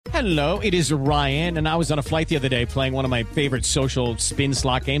Hello, it is Ryan, and I was on a flight the other day playing one of my favorite social spin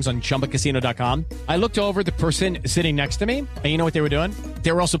slot games on ChumbaCasino.com. I looked over at the person sitting next to me, and you know what they were doing?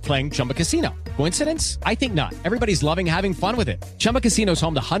 They were also playing Chumba Casino. Coincidence? I think not. Everybody's loving having fun with it. Chumba Casino is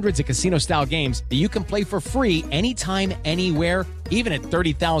home to hundreds of casino-style games that you can play for free anytime, anywhere, even at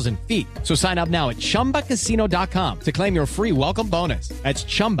 30,000 feet. So sign up now at ChumbaCasino.com to claim your free welcome bonus. That's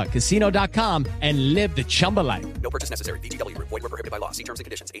ChumbaCasino.com and live the Chumba life. No purchase necessary. VGW. Void where prohibited by law. See terms and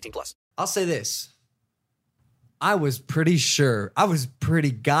conditions. 18+. I'll say this. I was pretty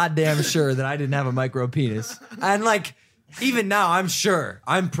goddamn sure that I didn't have a micro penis. And like, even now, I'm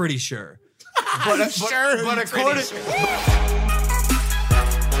pretty sure. But according...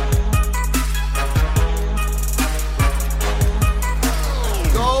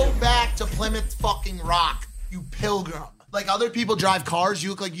 Go back to Plymouth fucking Rock, you pilgrim. Like, other people drive cars, you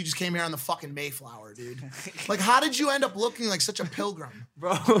look like you just came here on the fucking Mayflower, dude. Like, how did you end up looking like such a pilgrim?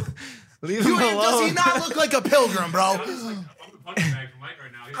 Bro, leave him alone. Does he not look like a pilgrim, bro?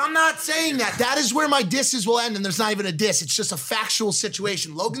 I'm not saying that. That is where my disses will end, and there's not even a diss. It's just a factual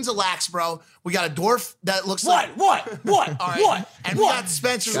situation. Logan's a lax, bro. We got a dwarf that looks like... What? All right. And we got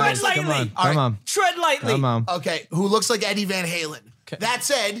Spencer. Tread lightly. Come on. Tread lightly. Come on. Okay, who looks like Eddie Van Halen. Okay. That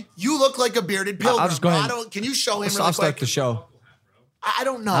said, you look like a bearded pilgrim. I'll just go ahead. Can you show him really quick? I'll start the show. I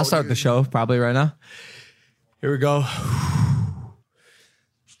don't know. I'll start the show probably right now. Here we go.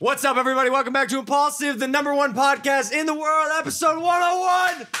 What's up, everybody? Welcome back to Impaulsive, the #1 podcast in the world, episode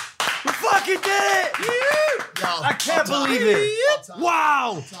 101. We fucking did it! I can't believe it.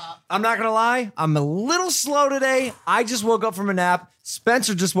 Wow! I'm not gonna lie, I'm a little slow today. I just woke up from a nap.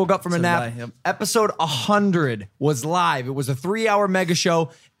 Spencer just woke up from a nap. Yep. Episode 100 was live. It was a 3-hour mega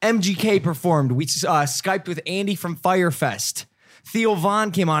show. MGK performed. We Skyped with Andy from Firefest. Theo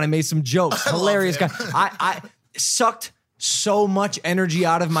Vaughn came on and made some jokes. Hilarious guy. I sucked so much energy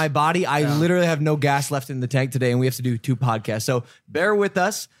out of my body. I literally have no gas left in the tank today, and we have to do 2 podcasts. So bear with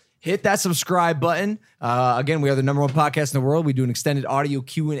us. Hit that subscribe button. Again, we are the #1 podcast in the world. We do an extended audio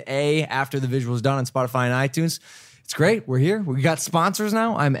Q&A after the visual is done on Spotify and iTunes. It's great. We're here. We got sponsors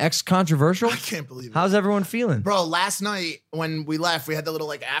now. I'm ex-controversial. I can't believe it. How's everyone feeling? Bro, last night when we left, we had the little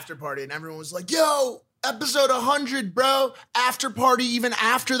like after party, and everyone was like, yo, episode 100, bro. After party, even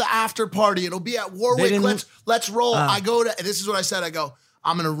after the after party. It'll be at Warwick. Let's roll. This is what I said. I go,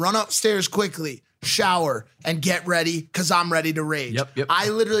 I'm going to run upstairs quickly, shower, and get ready because I'm ready to rage. Yep. I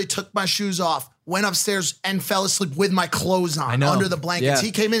literally took my shoes off, went upstairs, and fell asleep with my clothes on under the blankets. Yeah.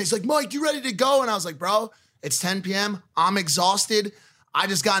 He came in. He's like, Mike, you ready to go? And I was like, bro, it's 10 p.m. I'm exhausted. I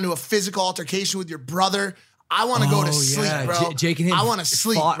just got into a physical altercation with your brother. I want to go to sleep, bro. Jake and him I want to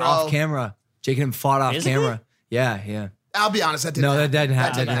sleep, fought bro. off camera. Jake and him fought off camera. Yeah. I'll be honest, that didn't happen. That didn't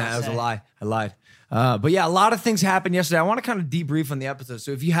happen. That was a lie. I lied. But yeah, a lot of things happened yesterday. I want to kind of debrief on the episode.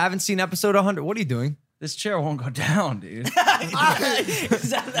 So if you haven't seen episode 100, what are you doing? This chair won't go down, dude. Nothing.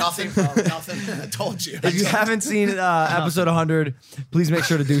 I told you. If you haven't seen episode 100, please make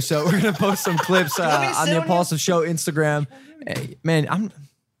sure to do so. We're going to post some clips on the Impaulsive Show Instagram. Hey, man,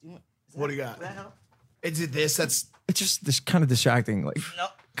 What do you got? Is it this? It's just this kind of distracting. Like,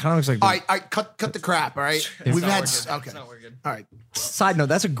 Nope. kind of looks like. All right, cut the crap. All right, we've had. Okay, It's not working. all right. Side note,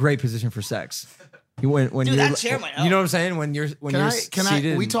 that's a great position for sex. When Dude, you're, that chair might help. you know what I'm saying? When you're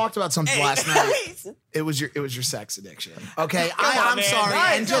seated. We talked about something last night. It was your sex addiction. Okay, I'm man. sorry.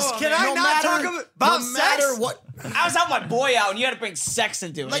 Right, And just can I no not matter, talk about no sex? matter what. I was helping my boy out, and you had to bring sex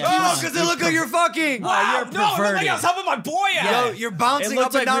into it. Like, because they look like you're fucking. wow, You're no, it looked like I was helping my boy out. Yo, you're bouncing It up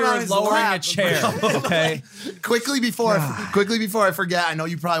looked and like down we on were his lowering lap. a chair. Okay. Quickly before I forget, I know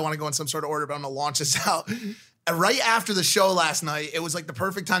you probably want to go in some sort of order, but I'm gonna launch this out. Right after the show last night, it was like the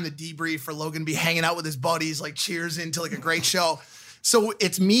perfect time to debrief for Logan to be hanging out with his buddies, like cheers into like a great show. So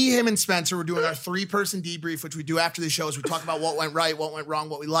it's me, him, and Spencer. We're doing our 3-person debrief, which we do after the shows. We talk about what went right, what went wrong,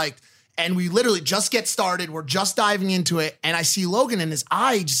 what we liked. And we literally just get started. We're just diving into it. And I see Logan and his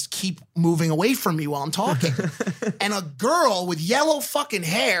eye just keep moving away from me while I'm talking. And a girl with yellow fucking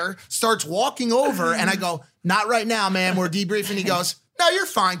hair starts walking over. And I go, not right now, man. We're debriefing. He goes, no, you're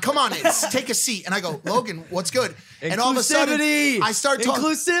fine. Come on in. Take a seat. And I go, Logan, what's good? And all of a sudden, I start talking.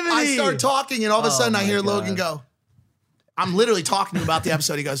 Inclusivity. I start talking, and all of a sudden, I hear Logan go, I'm literally talking to him about the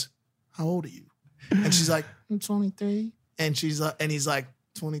episode. He goes, how old are you? And she's like, I'm 23. And he's like,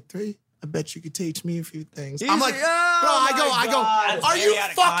 23? I bet you could teach me a few things. I'm like, bro, I go, are you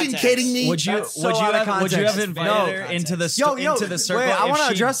fucking kidding me? Would you have invited her into the circle? Wait, I want to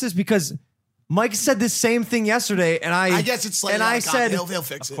address this because Mike said the same thing yesterday, and I guess it's like, and I said he'll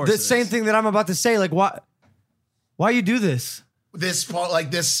fix it. The same thing that I'm about to say. Like, why you do this? this part,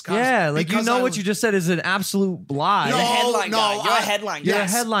 like this. Yeah, like what you just said is an absolute lie. You're a headline guy. You're a headline guy. You're a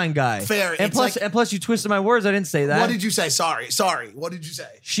headline guy. Fair. And plus, you twisted my words. I didn't say that. What did you say? Sorry. What did you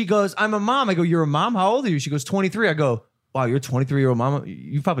say? She goes, I'm a mom. I go, you're a mom? How old are you? She goes, 23. I go, wow, you're a 23-year-old mom.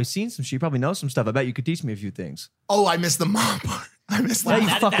 You've probably seen some shit. You probably know some stuff. I bet you could teach me a few things. Oh, I missed the mom part. I missed that. You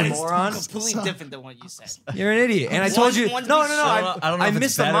fucking moron. Completely different than what you said. You're an idiot. And I told you, no. I don't know. I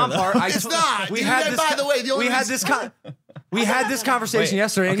missed the mom part. It's not. We had this. By the way, we had this conversation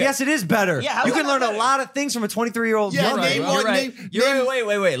yesterday, and yes, it is better. Yeah, you can learn a lot of things from a 23-year-old. Yeah,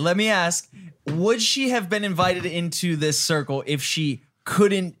 Wait. Let me ask: would she have been invited into this circle if she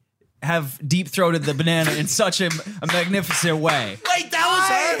couldn't have deep-throated the banana in such a magnificent way? Wait,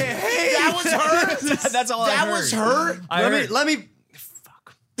 that was her. That's all I heard. That was her. Let me.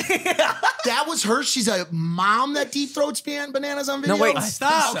 That was her. She's a mom that deep throats bananas on video. No, wait,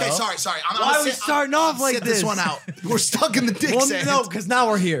 stop. Okay, sorry. Why are we starting off like this? Sit this one out. We're stuck in the dick sand. No, because now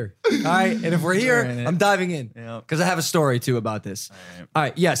we're here. All right, and if we're here, I'm diving in because I have a story too about this. All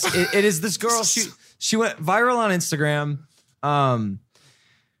right, yes, it is this girl. She went viral on Instagram.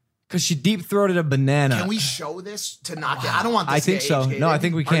 Because she deep throated a banana. Can we show this to knock it? I don't want this. I think so. No, I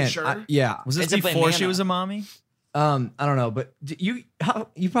think we can. Sure? Yeah. Was this before she was a mommy? I don't know, but you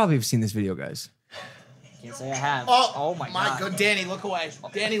probably have seen this video, guys. Can't say I have. Oh my God. Danny, look away.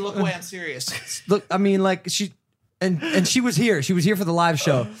 Danny, look away. I'm serious. Look, I mean, like she was here. She was here for the live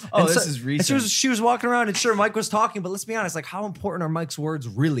show. Oh, this is recent. And she was walking around, and sure, Mike was talking, but let's be honest, like how important are Mike's words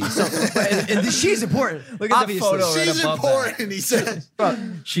really? So, and she's important. Look at obviously. the photo. She's right important. That. He said.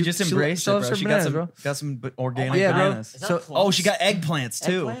 She just embraced it, bro. She got some organic bananas. Bro. She got eggplants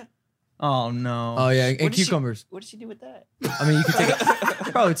too. Eggplant? Oh no. Oh yeah, and cucumbers. What did she do with that? I mean, you can take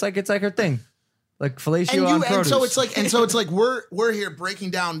it, bro. It's like her thing, like fellatio on produce. And so it's like we're here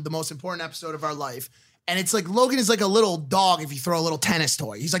breaking down the most important episode of our life, and it's like Logan is like a little dog if you throw a little tennis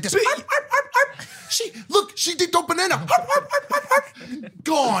toy. He's like this. She did the banana.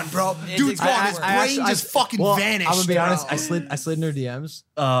 Gone, bro. Dude's gone. His brain just fucking vanished. I'm gonna be honest. I slid in her DMs.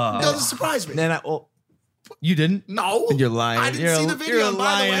 Doesn't surprise me. Then you didn't? No. Then you're lying. I didn't see the video.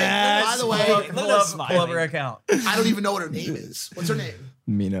 By the way, pull up her account. I don't even know what her name is. What's her name?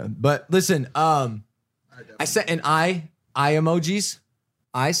 Mina. But listen, I sent an eye emojis,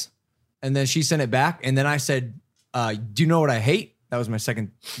 eyes, and then she sent it back, and then I said, "Do you know what I hate?" That was my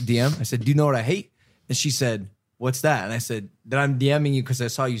second DM. I said, "Do you know what I hate?" And she said, "What's that?" And I said, "That I'm DMing you because I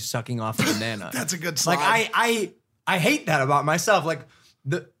saw you sucking off a banana." That's a good slide. Like I hate that about myself. Like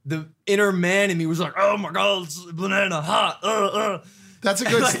the inner man in me was like, "Oh my God, it's banana hot." That's a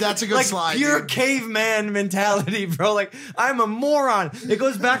good. That's a good like slide. Pure dude. caveman mentality, bro. Like I'm a moron. It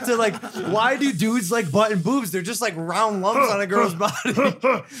goes back to like, why do dudes like butt and boobs? They're just like round lumps on a girl's body.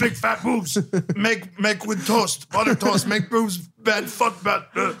 Big fat boobs. Make with toast, butter toast. Make boobs bad. Fuck bad.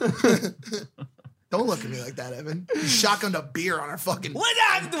 Don't look at me like that, Evan. You shotgunned a beer on our fucking. What did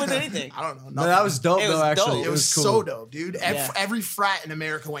I have to do with anything? I don't know. No, that was dope, though, actually. Dope. It was cool. so dope, dude. Every frat in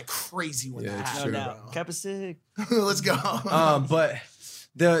America went crazy when that happened. No doubt. Kappa Sig. Let's go. But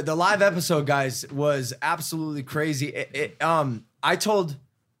the live episode, guys, was absolutely crazy. I told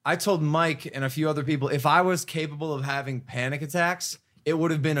Mike and a few other people if I was capable of having panic attacks, it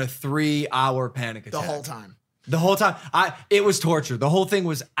would have been a 3-hour panic attack. The whole time. It was torture. The whole thing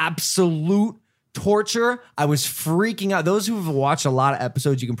was absolute torture. I was freaking out. Those who have watched a lot of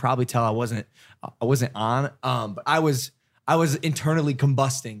episodes, you can probably tell I wasn't on. But I was internally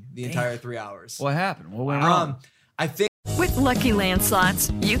combusting the entire 3 hours. What happened? What went wrong? I think with Lucky Land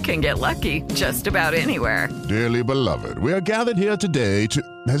Slots, you can get lucky just about anywhere. Dearly beloved, we are gathered here today to.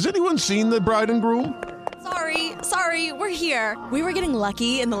 Has anyone seen the bride and groom? Sorry, we're here. We were getting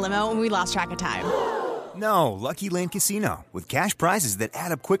lucky in the limo and we lost track of time. No, Lucky Land Casino, with cash prizes that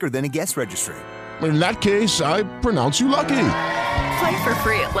add up quicker than a guest registry. In that case, I pronounce you lucky. Play for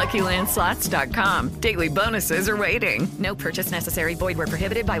free at LuckyLandSlots.com. Daily bonuses are waiting. No purchase necessary. Void where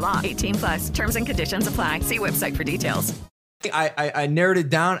prohibited by law. 18+. Terms and conditions apply. See website for details. I narrowed it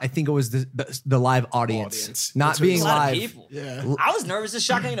down. I think it was the live audience. Not being live. People. Yeah. I was nervous as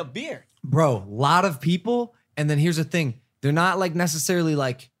shotgunning a beer. Bro, a lot of people. And then here's the thing. They're not like necessarily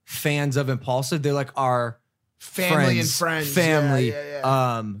like fans of Impaulsive. They're like our family, family,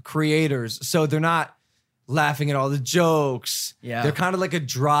 creators. So they're not laughing at all the jokes. Yeah, they're kind of like a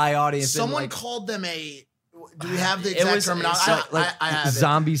dry audience. Someone called them a. Do we have the exact terminology? I have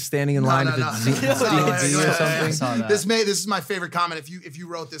zombies standing in line at the D&D or something. This is my favorite comment. If you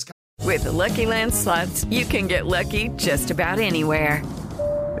wrote this. With the Lucky Land Slots, you can get lucky just about anywhere.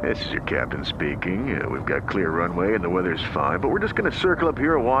 This is your captain speaking. We've got clear runway and the weather's fine, but we're just going to circle up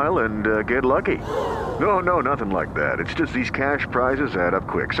here a while and get lucky. No, nothing like that. It's just these cash prizes add up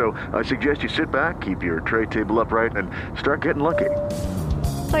quick. So I suggest you sit back, keep your tray table upright, and start getting lucky.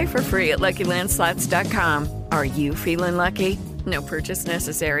 Play for free at LuckyLandSlots.com. Are you feeling lucky? No purchase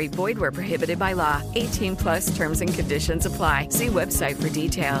necessary. Void where prohibited by law. 18 plus terms and conditions apply. See website for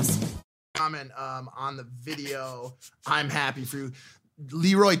details. Comment on the video. I'm happy for you.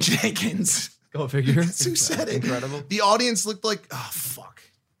 Leroy Jenkins. Go figure. That's who said it. Incredible. The audience looked like, oh, fuck.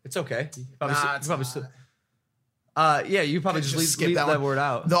 It's okay. It's You probably just leave that word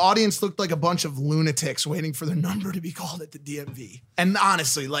out. The audience looked like a bunch of lunatics waiting for their number to be called at the DMV. And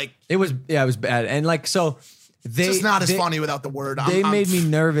honestly, like... It was bad. And like, so... It's just not as funny without the word. They made me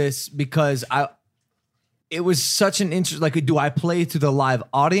nervous because it was such an interest. Like, do I play to the live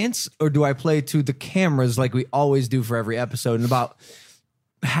audience or do I play to the cameras like we always do for every episode? And about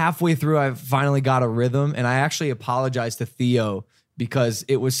halfway through, I finally got a rhythm, and I actually apologized to Theo because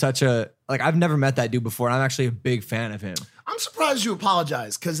it was such a, like, I've never met that dude before, and I'm actually a big fan of him. I'm surprised you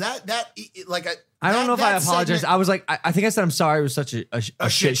apologized because I don't know if I apologized. I was like, I think I said I'm sorry. It was such a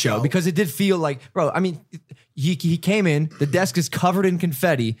shit show because it did feel like, bro. I mean, he came in. The desk is covered in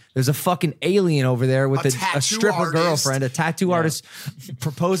confetti. There's a fucking alien over there with a stripper girlfriend, a tattoo artist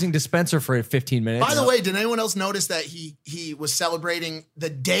proposing to Spencer for 15 minutes. By the way, did anyone else notice that he was celebrating the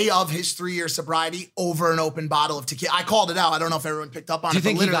day of his 3-year sobriety over an open bottle of tequila? I called it out. I don't know if everyone picked up on it. Do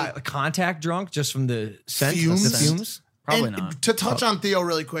you think he got contact drunk just from the scent? Fumes? The fumes? Probably not. To touch on Theo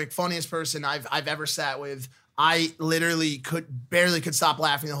really quick, funniest person I've ever sat with. I literally barely could stop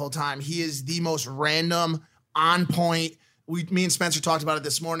laughing the whole time. He is the most random, on point. Me and Spencer talked about it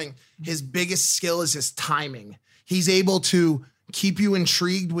this morning. His biggest skill is his timing. He's able to keep you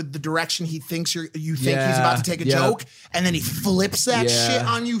intrigued with the direction he thinks you think he's about to take a joke, and then he flips that shit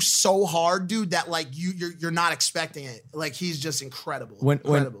on you so hard, dude, that like you're not expecting it. Like, he's just incredible. When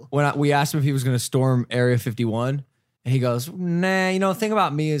we asked him if he was going to storm Area 51. And he goes, nah, thing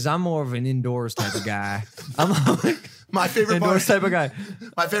about me is I'm more of an indoors type of guy. I'm like, my favorite indoors type of guy.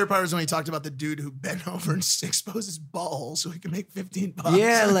 My favorite part was when he talked about the dude who bent over and exposed his butthole so he could make $15.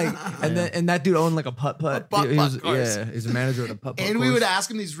 Yeah, like, and that dude owned like a putt-putt. He's a manager at a putt-putt. And we would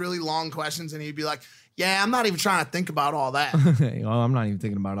ask him these really long questions, and he'd be like, yeah, I'm not even trying to think about all that. I'm not even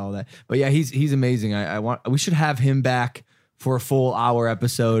thinking about all that. But yeah, he's amazing. We should have him back for a full hour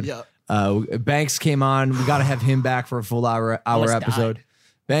episode. Yeah. Banks came on. We got to have him back for a full hour episode. Died.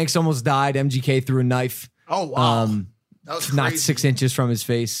 Banks almost died. MGK threw a knife. Oh, wow. That was not crazy. 6 inches from his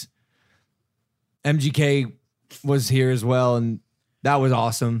face. MGK was here as well, and that was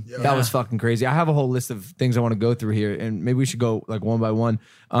awesome. Yeah. That was fucking crazy. I have a whole list of things I want to go through here, and maybe we should go like one by one.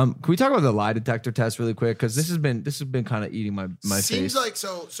 Can we talk about the lie detector test really quick? Because this has been kind of eating my face. Seems like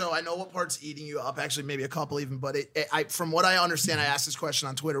so I know what part's eating you up. Actually, maybe a couple even. But from what I understand, I asked this question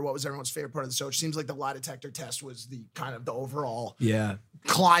on Twitter. What was everyone's favorite part of the show? It seems like the lie detector test was the kind of the overall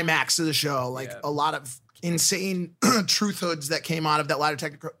climax of the show. Like a lot of insane truth hoods that came out of that lie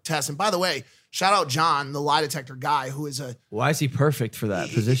detector test. And by the way, shout out John, the lie detector guy, who is why is he perfect for that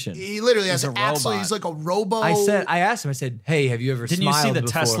position? He literally has an absolute. He's like a robo. I asked him. I said, "Hey, have you ever?" Didn't you see the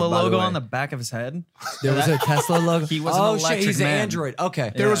Tesla logo on the back of his head? There was a Tesla logo. He was an electric he's man. an Android.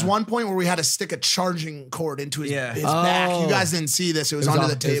 Okay. There was one point where we had to stick a charging cord into his back. You guys didn't see this. It was under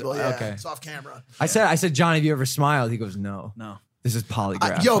the table. Okay. It's off camera. I said, John, have you ever smiled? He goes, No. This is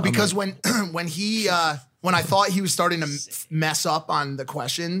polygraph. Because when I thought he was starting to mess up on the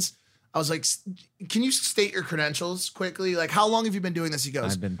questions, I was like, can you state your credentials quickly? Like, how long have you been doing this? He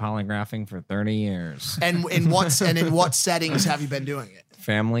goes, I've been polygraphing for 30 years. And in what settings have you been doing it?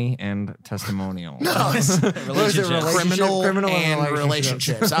 Family and testimonial. No, criminal and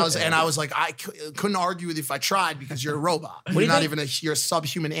relationships. I was like, I couldn't argue with you if I tried because you're a robot. You're not even you're a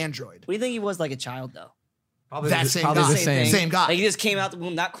subhuman android. What do you think he was like a child though? Probably that same guy. Like he just came out the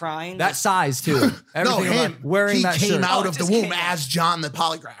womb not crying. That size too. No, him. Wearing that shirt. He came out of the womb as John the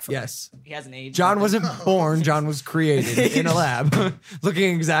polygrapher. Yes. He hasn't aged. John wasn't born. John was created in a lab,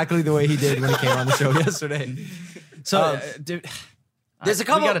 looking exactly the way he did when he came on the show yesterday. So, dude, there's a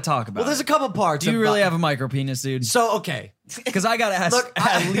couple. We got to talk about. Well, there's a couple parts. Do you really have a micro penis, dude? So okay, because I got to ask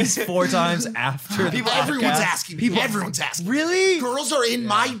at least 4 times after. Everyone's asking. Everyone's asking. Really? Girls are in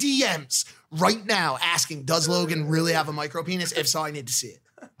my DMs right now asking, does Logan really have a micro penis? If so, I need to see it.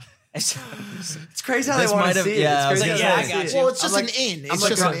 It's crazy how they want to see it. Yeah, I got you. Well, it's just an in. It's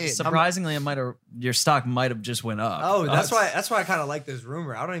just an in. Surprisingly, your stock might have just went up. Oh, that's why I kind of like this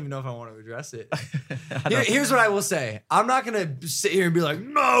rumor. I don't even know if I want to address it. Here's what I will say. I'm not going to sit here and be like,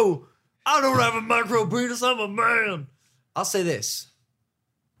 no, I don't have a micro penis. I'm a man. I'll say this.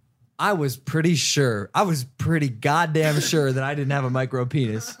 I was pretty goddamn sure that I didn't have a micro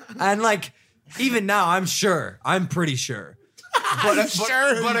penis. And like, even now, I'm pretty sure. But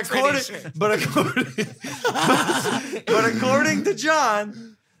according to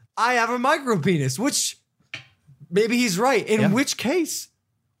John, I have a micro penis, which maybe he's right. In which case,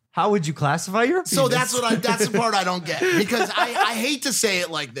 how would you classify your penis? So that's the part I don't get, because I hate to say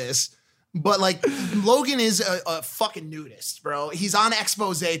it like this, but like Logan is a fucking nudist, bro. He's on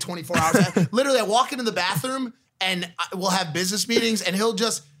expose 24 hours. Literally, I walk into the bathroom and we'll have business meetings, and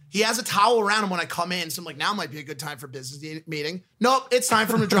he has a towel around him when I come in. So I'm like, now might be a good time for business meeting. Nope, it's time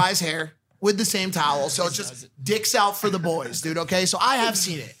for him to dry his hair with the same towel. So it's just dicks out for the boys, dude. Okay, so I have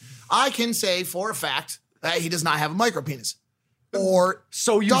seen it. I can say for a fact that he does not have a micro penis. Or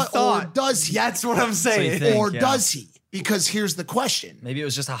so you thought? Or does he? That's what I'm saying. So you think, or does he? Because here's the question. Maybe it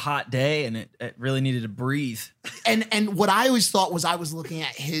was just a hot day and it really needed to breathe. And what I always thought was I was looking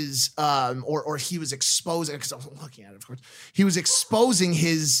at his or he was exposing, because I was looking at it, of course. He was exposing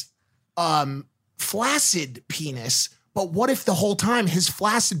his flaccid penis. But what if the whole time his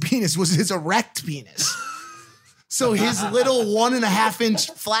flaccid penis was his erect penis? So his little 1.5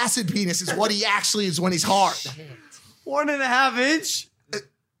 inch flaccid penis is what he actually is when he's hard. 1.5 inch?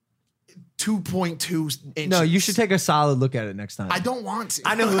 2.2 inches. No, you should take a solid look at it next time. I don't want to.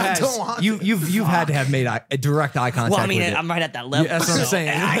 I know who has. I don't want to. You've had to have made a direct eye contact. Well, I mean, with it. I'm right at that level. Yeah, that's what I'm saying.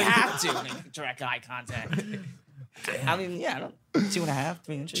 I have to make direct eye contact. I mean, yeah, 2.5,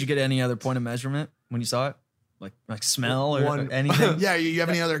 3 inches. Did you get any other point of measurement when you saw it? Like smell or anything? Yeah, you have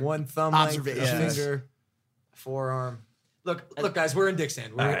any other one thumb observations? finger, forearm. Look, guys, we're in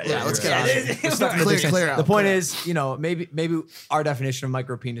Dixon. Let's get out of here. We're stuck in Dixon. Clear out. The point is, maybe our definition of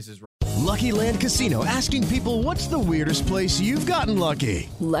micro penis is. Lucky Land Casino, asking people, what's the weirdest place you've gotten lucky?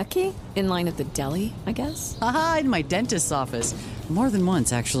 Lucky? In line at the deli, I guess? Aha, in my dentist's office. More than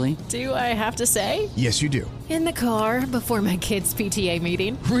once, actually. Do I have to say? Yes, you do. In the car before my kids' PTA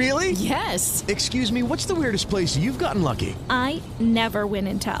meeting. Really? Yes. Excuse me, what's the weirdest place you've gotten lucky? I never win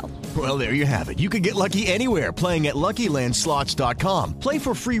and tell. Well, there you have it. You can get lucky anywhere, playing at LuckyLandSlots.com. Play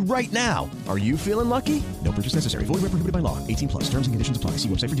for free right now. Are you feeling lucky? No purchase necessary. Void where prohibited by law. 18+. Terms and conditions apply. See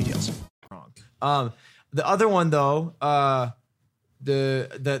website for details. The other one though,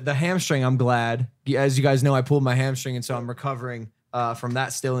 the hamstring. I'm glad, as you guys know, I pulled my hamstring, and so I'm recovering from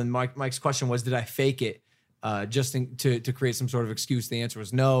that still. And Mike's question was, did I fake it just to create some sort of excuse? The answer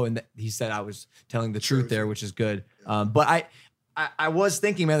was no, and he said I was telling the truth there, which is good. But I was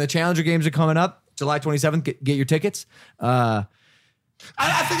thinking, man, the Challenger games are coming up, July 27th. Get your tickets. I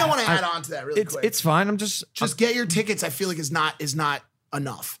think I want to add on to that really quick. It's fine. I'm just get your tickets. I feel like is not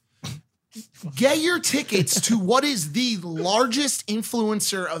enough. Get your tickets to what is the largest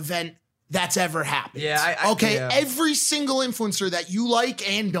influencer event that's ever happened. Yeah. Every single influencer that you like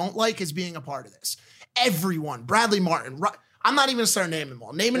and don't like is being a part of this. Everyone. Bradley Martin. I'm not even going to start naming them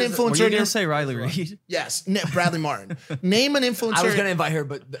all. Name an influencer. Were you going to say Riley Reid? Yes. Bradley Martin. Name an influencer. I was going to invite her,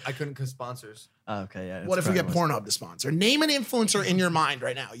 but I couldn't because sponsors. Okay, yeah. What if we get Pornhub to sponsor? Name an influencer in your mind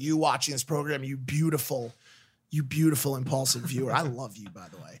right now. You watching this program, you beautiful Impaulsive viewer. I love you, by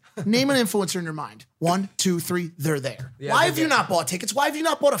the way. Name an influencer in your mind. 1, 2, 3, they're there. Yeah, why have you not bought tickets? Why have you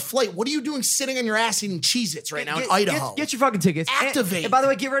not bought a flight? What are you doing sitting on your ass eating Cheez-Its right now in Idaho? Get your fucking tickets. Activate. And by the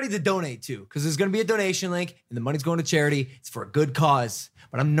way, get ready to donate too, because there's going to be a donation link, and the money's going to charity. It's for a good cause.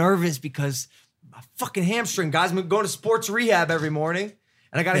 But I'm nervous because my fucking hamstring, guys. I'm going to sports rehab every morning,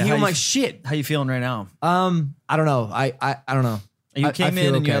 and I got to heal my shit. How you feeling right now? I don't know. I don't know. You came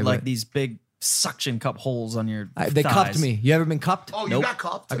in and you had like these big suction cup holes on your they thighs. cupped me. You ever been cupped? Oh, you got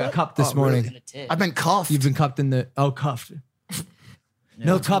cupped? I got cupped this morning. Really? I've been cuffed. You've been cupped in the cuffed.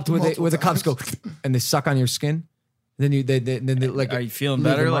 No, cupped where the cups go and they suck on your skin. Then they like. Are you feeling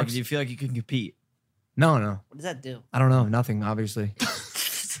better? Like, do you feel like you can compete? No. What does that do? I don't know. Nothing, obviously.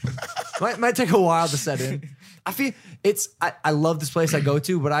 might take a while to set in. I feel I love this place I go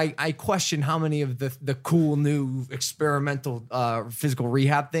to, but I question how many of the cool new experimental physical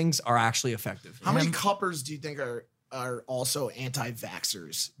rehab things are actually effective. How many cuppers do you think are also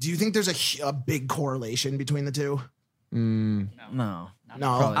anti-vaxxers? Do you think there's a big correlation between the two? No.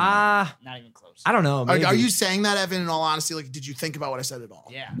 Not even close. I don't know. Are you saying that, Evan? In all honesty, like, did you think about what I said at all?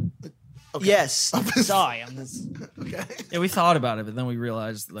 Yeah. Okay. Yes. Sorry, I'm just. Okay. Yeah, we thought about it, but then we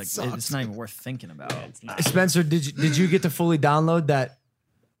realized like it's not even worth thinking about. It's not. Spencer, did you get to fully download that?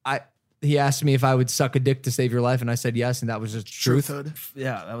 He asked me if I would suck a dick to save your life, and I said yes, and that was just truth.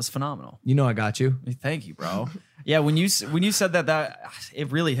 Yeah, that was phenomenal. You know I got you. Thank you, bro. Yeah, when you said that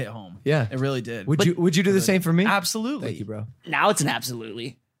it really hit home. Yeah, it really did. Would you do the same for me? Absolutely. Thank you, bro. Now it's an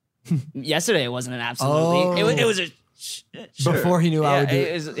absolutely. Yesterday it wasn't an absolutely. It was a Before he knew I would do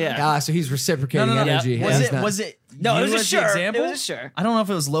it. Yeah. So he's reciprocating No. energy. Was He's it? not- Was it? No, it you was a as the sure. example? It was a sure. I don't know if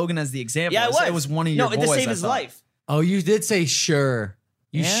it was Logan as the example. Yeah, it was. It was one of your boys. No, to save I his thought. life. Oh, you did say sure.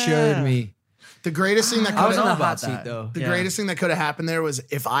 You Yeah. shured me. The greatest thing that I was could on the have hot seat though. the greatest thing that could have happened there was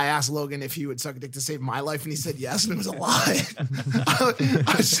if I asked Logan if he would suck a dick to save my life, and he said yes, and it was a lie.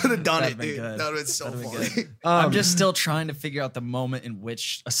 I should have done That'd it, been dude. good. That would have been so funny. I'm just still trying to figure out the moment in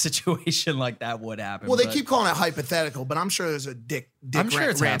which a situation like that would happen. Well, they but- keep calling it hypothetical, but I'm sure there's a dick I'm sure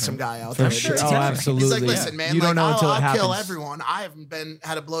it's ransom happened. guy out For there. sure. He's Oh, absolutely. He's like, listen, man, You like, don't know until it I'll kill happens. everyone. I haven't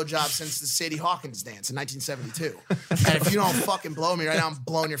had a blowjob since the Sadie Hawkins dance in 1972. And if you don't fucking blow me right now, I'm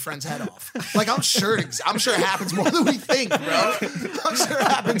blowing your friend's head off. Like, I'm sure it happens more than we think, bro. I'm sure it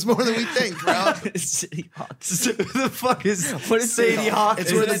happens more than we think, bro. Sadie Hawkins. Who the fuck is what is Sadie Hawkins?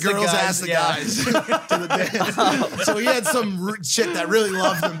 It's where the It's the girls guys, ask the yeah. guys to the dance. So he had some chick that really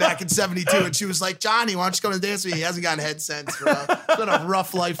loved him back in 72, and she was like, Johnny, why don't you come to the dance with me? He hasn't gotten head since, bro. It's been a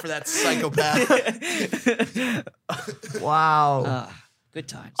rough life for that psychopath. Wow. Good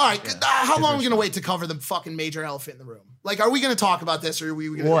times. All right, how long are we going to wait to cover the fucking major elephant in the room? Like, are we going to talk about this, or are we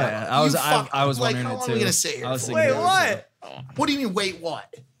going to... What? I was like, wondering how it long too. are we going to sit here I was for? thinking Wait, that what? What do you mean, wait,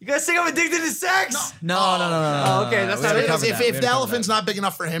 what? You guys think I'm addicted to sex? No. Oh, okay, that's We not already it. covered that. We If already the covered elephant's that. not big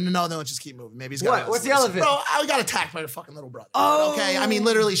enough for him to know, then let's just keep moving. Maybe he's got... What? What's the elephant? Bro, I got attacked by the fucking little brother. Oh, okay? I mean,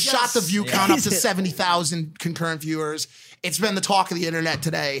 literally shot the view Yeah. count up to 70,000 concurrent viewers. It's been the talk of the internet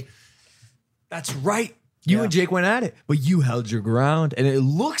today. That's right. You and Jake went at it, but you held your ground, and it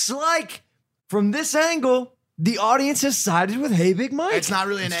looks like from this angle, the audience has sided with Hey Big Mike. It's not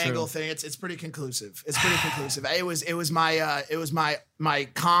really an That's angle true. thing. It's pretty conclusive. It's pretty conclusive. It was my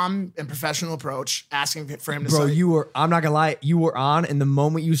calm and professional approach, asking for him to Bro, say, you were, I'm not gonna lie, you were on, and the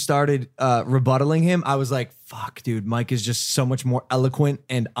moment you started rebuttaling him, I was like, fuck, dude, Mike is just so much more eloquent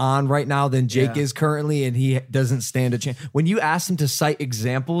and on right now than Jake is currently, and he doesn't stand a chance. When you asked him to cite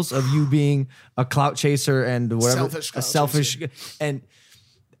examples of you being a clout chaser and whatever, Selfish clout and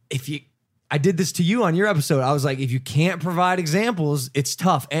if you, I did this to you on your episode, I was like, if you can't provide examples, it's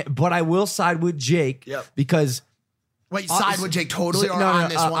tough. But I will side with Jake because... Wait, side with Jake totally or on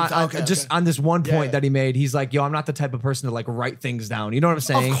this one thing? Okay, just okay. on this one point that he made, he's like, yo, I'm not the type of person to like write things down. You know what I'm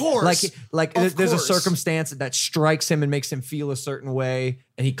saying? Of course. Like Of there's a course. circumstance that strikes him and makes him feel a certain way,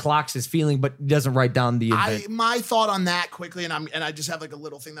 and he clocks his feeling, but he doesn't write down the event. My thought on that quickly, and I just have like a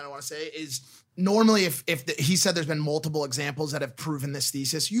little thing that I want to say is normally he said there's been multiple examples that have proven this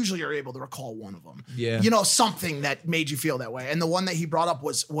thesis, usually you're able to recall one of them. Yeah. You know, something that made you feel that way. And the one that he brought up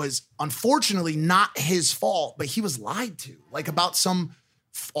was unfortunately not his fault, but he was lied to, like about some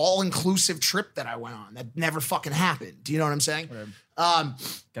all-inclusive trip that I went on that never fucking happened. Do you know what I'm saying?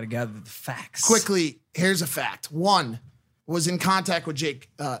 Gotta gather the facts. Quickly, here's a fact. One, was in contact with Jake,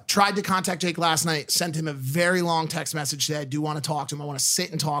 tried to contact Jake last night, sent him a very long text message, said, I do want to talk to him. I want to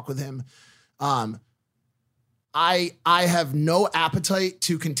sit and talk with him. I have no appetite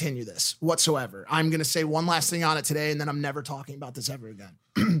to continue this whatsoever. I'm going to say one last thing on it today, and then I'm never talking about this ever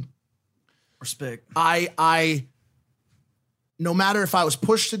again. Respect. I no matter if I was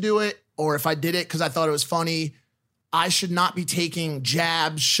pushed to do it or if I did it because I thought it was funny, I should not be taking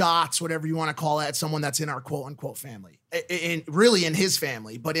jabs, shots, whatever you want to call it, at someone that's in our quote unquote family. Really in his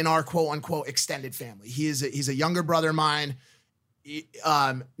family, but in our quote unquote extended family. He's a younger brother of mine,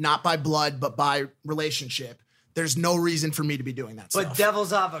 not by blood, but by relationship. There's no reason for me to be doing that But stuff.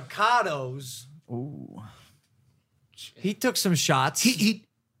 Devil's Avocados, Ooh. he took some shots. He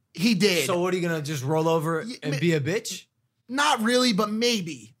did. So what are you gonna just roll over and be a bitch? Not really, but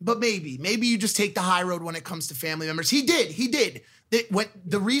maybe. Maybe you just take the high road when it comes to family members. He did.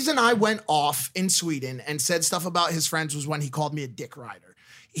 The reason I went off in Sweden and said stuff about his friends was when he called me a dick rider.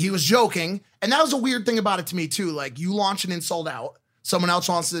 He was joking, and that was a weird thing about it to me too. Like, you launch an insult out, someone else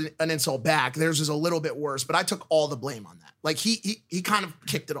launches an insult back. Theirs is a little bit worse, but I took all the blame on that. Like, he kind of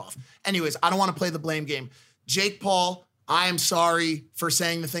kicked it off. Anyways, I don't want to play the blame game. Jake Paul, I am sorry for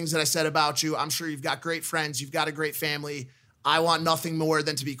saying the things that I said about you. I'm sure you've got great friends. You've got a great family. I want nothing more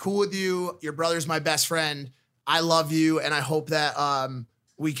than to be cool with you. Your brother's my best friend. I love you, and I hope that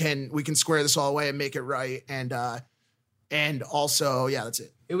we can square this all away and make it right. And also, yeah, that's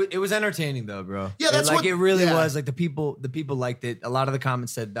it. It was entertaining though, bro. Yeah, that's like what- it really yeah. was. Like the people liked it. A lot of the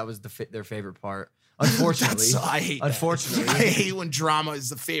comments said that was their favorite part. Unfortunately, I hate that. Unfortunately, I hate when drama is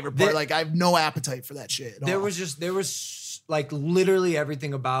the favorite part. Like, I have no appetite for that shit. at There all. was like literally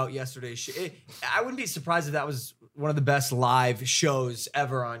everything about yesterday's shit. I wouldn't be surprised if that was one of the best live shows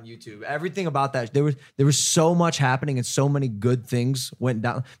ever on YouTube. Everything about that, there was so much happening and so many good things went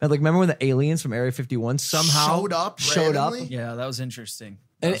down. Like, remember when the aliens from Area 51 somehow showed up Yeah, that was interesting.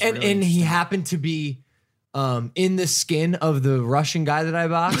 and he happened to be in the skin of the Russian guy that I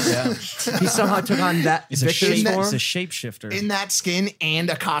boxed. Yeah. He somehow took on that Victor's form. He's a shapeshifter. In that skin and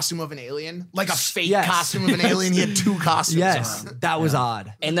a costume of an alien, like a fake costume of an alien. He had 2 costumes. Yes, on. that was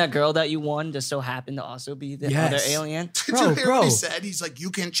odd. And that girl that you won just so happened to also be the other alien. Did you hear what he said? He's like, you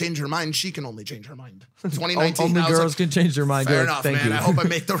can't change her mind. She can only change her mind. 2019. Only girls can change their mind. Fair enough, Thank man. you. I hope I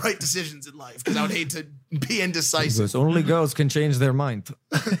make the right decisions in life because I would hate to be indecisive. Because only girls can change their mind.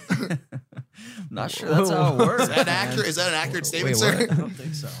 Not sure that's how it works. Is that accurate? Is that an accurate statement, Wait, sir? what? I don't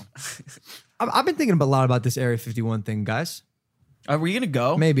think so. I've been thinking a lot about this Area 51 thing, guys. Are we gonna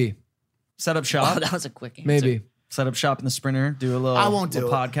go? Maybe. Set up shop. Oh, that was a quick answer. Maybe. Set up shop in the Sprinter. Do a little. I won't do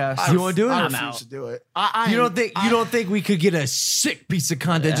it. Podcast. You won't do it? I I'm refuse out. to do it. You don't think we could get a sick piece of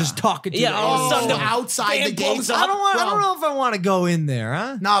content just talking to Yeah, you? all of a sudden, outside the game blows gates. up. I don't know if I want to go in there,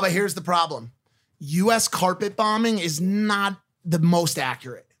 huh? No, but here's the problem. U.S. carpet bombing is not the most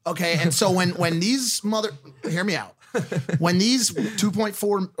accurate. Okay, and so when these hear me out. When these 2.4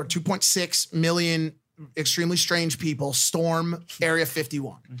 or 2.6 million extremely strange people storm Area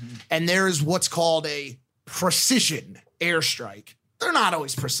 51, and there's what's called a precision airstrike. They're not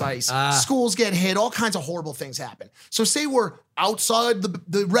always precise. Schools get hit. All kinds of horrible things happen. So say we're outside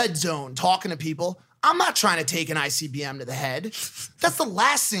the red zone talking to people. I'm not trying to take an ICBM to the head. That's the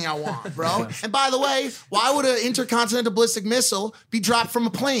last thing I want, bro. And by the way, why would an intercontinental ballistic missile be dropped from a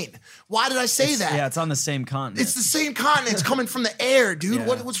plane? Why did I say that? Yeah, it's on the same continent. It's the same continent. It's coming from the air, dude.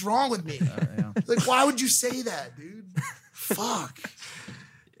 Yeah. What's wrong with me? Like, why would you say that, dude? Fuck.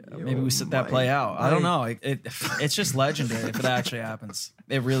 Maybe we sit that play out. I don't know. It's just legendary if it actually happens.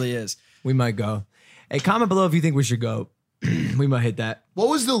 It really is. We might go. Hey, comment below if you think we should go. We might hit that. What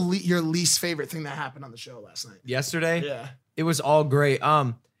was your least favorite thing that happened on the show last night? Yesterday? Yeah. It was all great.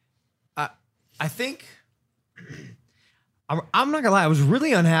 I think I'm not gonna lie, I was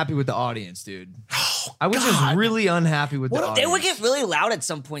really unhappy with the audience, dude. I was just really unhappy with the audience. They would get really loud at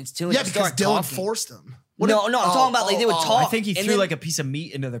some points too. And Yeah, just because start Dylan talking. forced them. No, I'm talking about like they would talk. I think he and threw then- like a piece of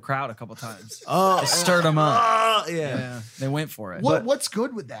meat into the crowd a couple times. It stirred them up. Yeah. They went for it. What's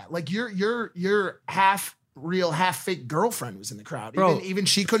good with that? Like your half real, half fake girlfriend was in the crowd. Bro. Even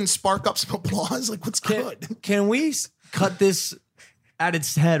she couldn't spark up some applause. Like, what's good? Can we cut this at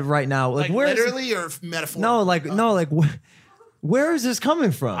its head right now? Like where is it- literally or metaphorically? No, where is this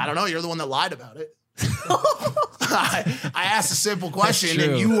coming from? I don't know. You're the one that lied about it. I asked a simple question, true.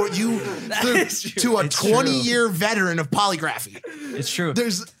 and you to a 20-year veteran of polygraphy. It's true.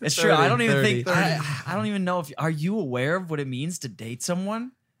 It's true. I don't even 30. think. I don't even know if. Are you aware of what it means to date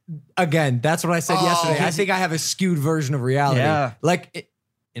someone? Again, that's what I said yesterday. I think I have a skewed version of reality. Yeah. Like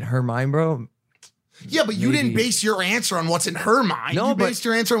in her mind, bro. Yeah, but you didn't base your answer on what's in her mind. No, you but- based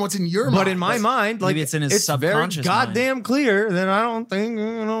your answer on what's in your mind. But in my mind, like Maybe it's in his very subconscious goddamn clear that I don't think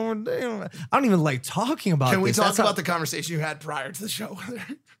I don't even like talking about. Can we this. talk That's how- about the conversation you had prior to the show?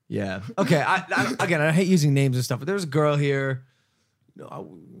 Yeah. Okay. Again, I hate using names and stuff, but there's a girl here.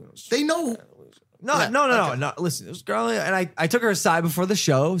 They know. No. Listen, this girl, and I took her aside before the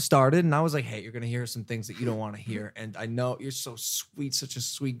show started, and I was like, "Hey, you're gonna hear some things that you don't want to hear, and I know you're so sweet, such a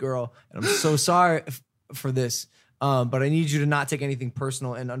sweet girl, and I'm so sorry for this, but I need you to not take anything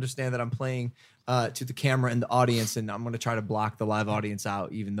personal and understand that I'm playing to the camera and the audience, and I'm gonna try to block the live audience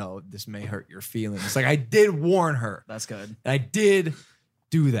out, even though this may hurt your feelings." Like I did warn her. That's good. And I did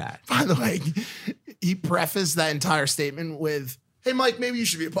do that. By the way, he prefaced that entire statement with, "Hey, Mike, maybe you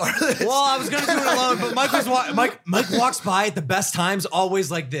should be a part of this." Well, I was gonna do it alone, but Mike walks by at the best times,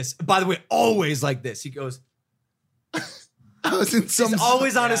 always like this. By the way, always like this. He goes, I was in some. he's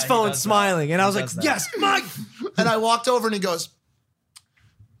always on his phone smiling, and I was like, does that. "Yes, Mike." And I walked over and he goes,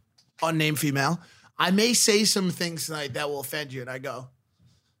 unnamed female, "I may say some things tonight that will offend you." And I go,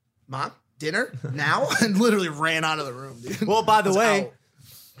 "Mom, dinner now?" And literally ran out of the room, dude. Well, by the Was way, out.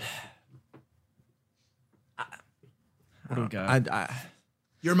 What do we got?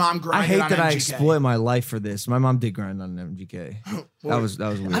 Your mom I grinded hate on that I MGK. exploit my life for this. My mom did grind on MGK. That was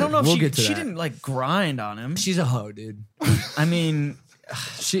weird. I don't know if we'll she get to that. didn't like grind on him. She's a hoe, dude. I mean,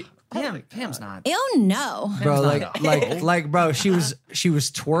 She, Pam's not. Ew, no. bro, not like, bro, she was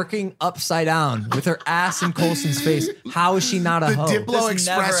twerking upside down with her ass in Colson's face. How is she not a The hoe? Diplo This express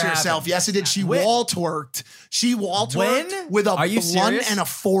never yourself. happened. Yes, it did. She wall twerked. She wall twerked When? with a Are you blunt serious? and a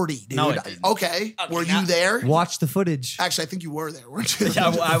 40, dude. No, it didn't. Okay. Were you there? Watch the footage. Actually, I think you were there, weren't you?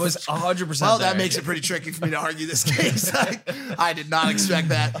 Yeah, I was 100%. Well, that there. makes it pretty tricky for me to argue this case. I did not expect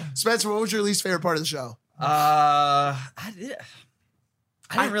that. Spencer, what was your least favorite part of the show? I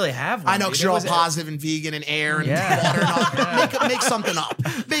didn't really have one. I know, because dude. you're It all was- positive and vegan and air and Yeah. water and all. Make something up.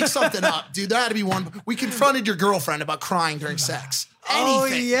 Make something up, dude. There had to be one. We confronted your girlfriend about crying during sex.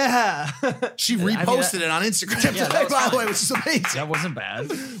 anything. yeah. She reposted it on Instagram today, by the way, which is amazing. That wasn't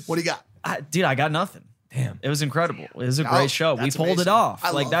bad. What do you got? Dude, I got nothing. Damn. It was incredible. It was a great show. We that's pulled amazing. it off.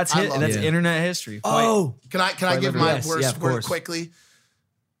 I like love that's it. I it. love That's it. internet history. Oh, Can I give my Yes, worst yeah, of word course. quickly?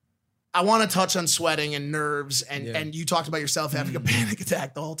 I want to touch on sweating and nerves, and you talked about yourself having a panic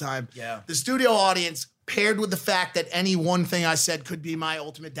attack the whole time. Yeah. The studio audience, paired with the fact that any one thing I said could be my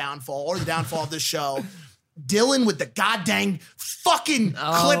ultimate downfall or the downfall of this show. Dylan with the goddamn fucking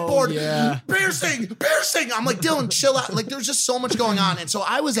clipboard. Piercing. I'm like, Dylan, chill out. Like, there's just so much going on. And so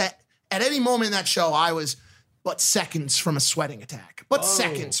I was at any moment in that show, I was but seconds from a sweating attack. But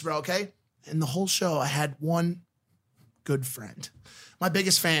seconds, bro, okay? And the whole show, I had one good friend. My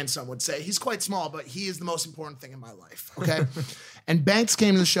biggest fan, some would say. He's quite small, but he is the most important thing in my life, okay? And Banks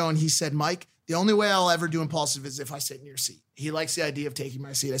came to the show and he said, Mike, the only way I'll ever do Impaulsive is if I sit in your seat. He likes the idea of taking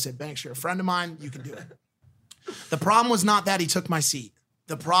my seat. I said, Banks, you're a friend of mine. You can do it. The problem was not that he took my seat.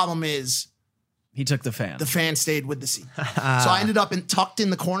 The problem is He took the fan. the fan stayed with the seat. So I ended up tucked in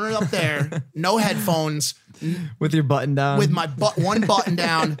the corner up there, no headphones, with your button down. with my one button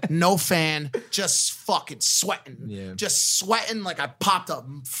down, no fan, just fucking sweating. Yeah. Just sweating like I popped a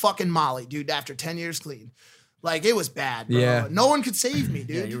fucking Molly, dude, after 10 years clean. Like, it was bad, bro. Yeah. No one could save me,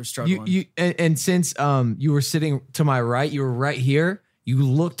 dude. Yeah, you were struggling. And since you were sitting to my right, you were right here. You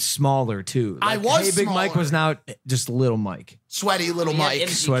looked smaller too. I was Hey, Big Mike smaller. was now just little Mike. Sweaty little Mike.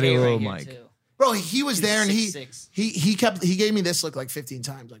 Sweaty little Mike. Bro, he was there and he 6'6". he gave me this look like 15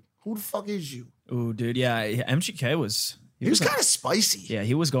 times. Like, who the fuck is you? Ooh, dude, yeah. MGK was... He was kind of spicy. Yeah,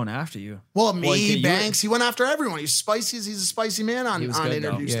 he was going after you. Well, me, Like, you- Banks, he went after everyone. He's spicy. He's a spicy man on He was good,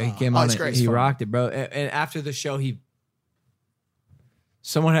 interview though. Yeah, style. he came Oh, on it's it. great. He It's fun. rocked it, bro. And after the show,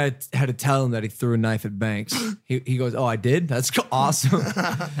 someone had to tell him that he threw a knife at Banks. He goes, "Oh, I did. That's awesome."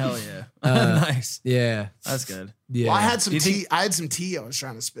 Hell yeah. Nice. Yeah, That's good. yeah. Well, I had some Do you tea. think- I had some tea I was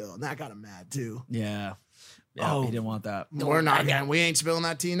trying to spill, and that got him mad too. Yeah. Yeah, he didn't want that. We're not again. We ain't spilling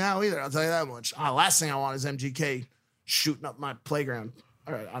that tea now either. I'll tell you that much. Last thing I want is MGK shooting up my playground.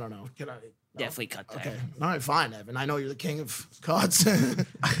 All right, I don't know. Can I? Definitely cut that. Okay. All right, fine, Evan. I know you're the king of cards. I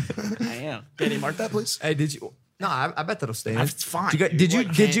am. Can you mark that, please? Hey, did you? No, I bet that'll stay in. It's fine. Did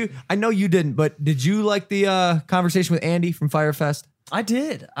you? I know you didn't, but did you like the conversation with Andy from Firefest? I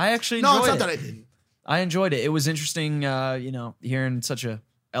did. I actually enjoyed No, it's not it. that I didn't. I enjoyed it. It was interesting, hearing such a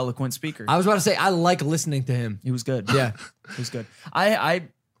eloquent speaker. I was about to say I like listening to him. He was good. Yeah, He was good. I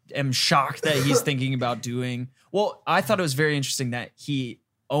am shocked that he's thinking about doing... Well, I thought it was very interesting that he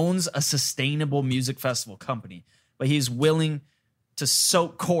owns a sustainable music festival company, but he's willing to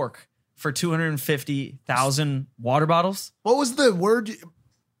soak cork for 250,000 water bottles. What was the word?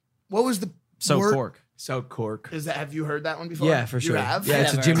 What was the Soak word? cork. so cork. Is that? Have you heard that one before? Yeah, for sure. You have? Yeah,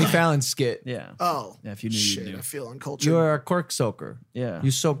 it's a Never. Jimmy Fallon skit. Yeah. Oh. Yeah, if you knew, you Shit, knew. I feel uncultured. You're a cork soaker. Yeah.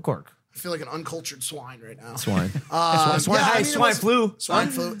 You soak cork. I feel like an uncultured swine right now. Swine. Swine, Hey, it swine was- flu. Swine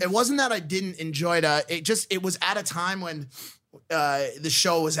flu. It wasn't that I didn't enjoy it. It was at a time when the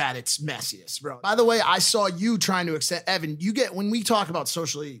show was at its messiest, bro. By the way, I saw you trying to accept Evan. When we talk about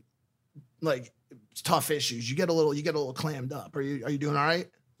socially like tough issues, you get a little clammed up. Are you doing all right?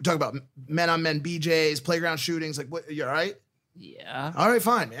 We talk about men on men BJs, playground shootings. Like, what? You all right? Yeah. All right,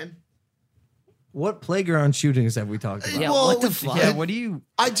 fine, man. What playground shootings have we talked about? Yeah, Well, what the with- fuck? Yeah, what do you...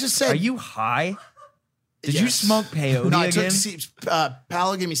 I just said. Are you high? Did you Yes. smoke peyote No, I again? took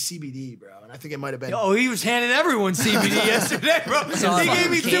Paolo gave me CBD, bro, and I think it might have been. Oh, he was handing everyone CBD yesterday, bro. He gave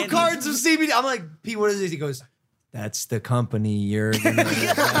me 2 Candy. cards of CBD. I'm like, Pete, what is this? He goes, that's the company you're gonna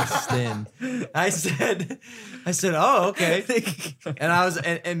invest in. I said, oh, okay. And I was,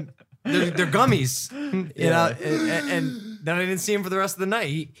 and they're gummies, you know. And then I didn't see him for the rest of the night.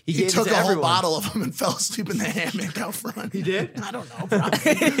 He He gave took it to a whole everyone. bottle of them and fell asleep in the hammock out front. He did? I don't know.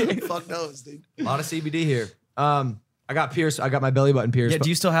 Probably. Fuck knows, dude. A lot of CBD here. I got pierced. I got my belly button pierced. Yeah, but do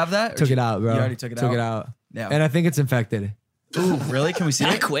you still have that? Or took did it out, bro? You already took it out? Took it out. Yeah. And I think it's infected. Ooh, really? Can we see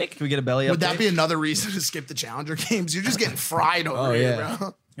That it? quick? Can we get a belly Would update? that be another reason to skip the Challenger games? You're just getting fried over here, yeah.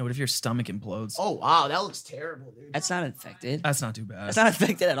 bro. Yeah, what if your stomach implodes? Oh, wow. That looks terrible, dude. That's not infected. That's not too bad. That's not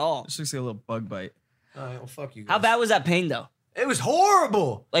infected at all. This looks like a little bug bite. All right, well, fuck you. How bad was that pain though? It was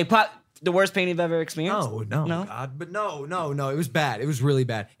horrible. Like the worst pain you've ever experienced? No, God, but no. It was bad. It was really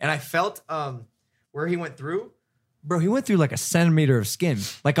bad. And I felt where he went through, bro. He went through like a centimeter of skin,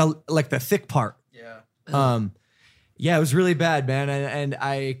 like the thick part. Yeah. Yeah, it was really bad, man. And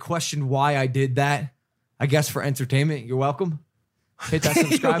I questioned why I did that. I guess for entertainment. You're welcome. Hit that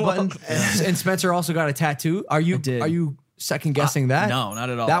subscribe button. And Spencer also got a tattoo. Are you did. second guessing that? No, not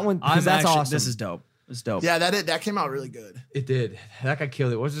at all. That one, because that's actually, awesome. This is dope. was dope. Yeah, that came out really good. It did. That guy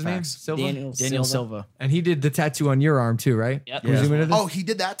killed it. What's his name? Silva? Daniel Silva. And he did the tattoo on your arm too, right? Yep. Was he into this? Oh, he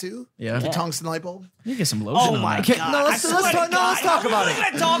did that too? Yeah. The tungsten light bulb? You get some lotion. Oh on my that. God. No, let's talk about it. We're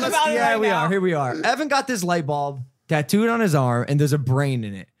gonna talk about it Yeah, right we now. are. Here we are. Evan got this light bulb tattooed on his arm, and there's a brain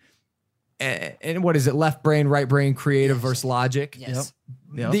in it. And what is it? Left brain, right brain, creative versus logic. Yes.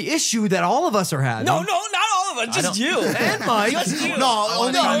 Yep. The issue that all of us are having. No, not all of us. Just you. And Mike. Just you. No,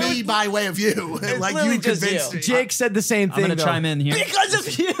 only me by way of you. Like literally you just convinced you. me. Jake said the same I'm thing. gonna though. chime in here. Because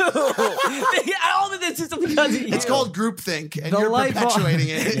of you. All of this is because of you. It's called groupthink, and The you're light bulb- perpetuating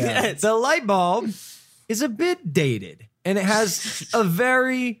it. Yes. The light bulb is a bit dated, and it has a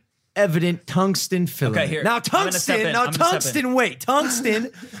very evident tungsten filament. Okay, here. Now I'm gonna step tungsten. in. Now I'm gonna step tungsten. Wait,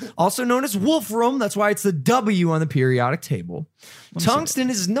 tungsten, also known as wolfram. That's why it's the W on the periodic table. Tungsten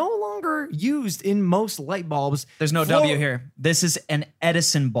is no longer used in most light bulbs. There's no W here. This is an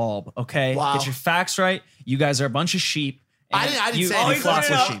Edison bulb, okay? Wow. Get your facts right. You guys are a bunch of sheep. I and didn't you, say you anything. flock He's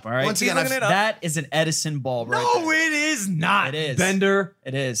with looking it sheep, all right? Once again, He's looking it up. That is an Edison bulb right No, there. it is not. It is. Bender.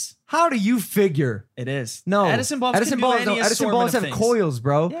 It is. How do you figure? It is. No, Edison bulbs can do any Edison assortment bulbs of have things. coils,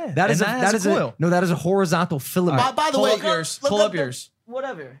 bro. Yeah, that is and that has a coil. no, that is a horizontal filament. By the Pull way, up yours. look Pull up the- yours.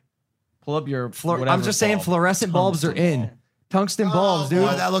 Whatever. Pull up your I'm whatever just saying, bulb. fluorescent bulbs are in. Tungsten bulbs, dude.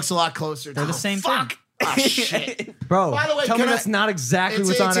 Boy, that looks a lot closer. They're the same thing. Oh, shit. Bro, By the way, tell me can that's I- not exactly It's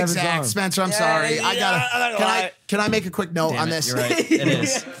what's on Evan's exact, arm. Spencer. I'm sorry. yeah, I gotta. I'm not gonna lie. Can I make a quick note Damn on it, this? You're right. It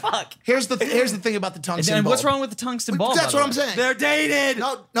is. Fuck. Here's the thing about the tungsten. And what's bulb. wrong with the tungsten bulb? That's by what the I'm way? saying. They're dated.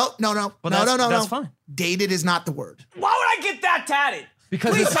 No. Well, no. that's fine. Dated is not the word. Why would I get that tatted?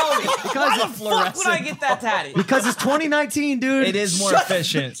 Because Please it's, tell me. Why the it's fuck would I get that tatted? because it's 2019, dude. It is more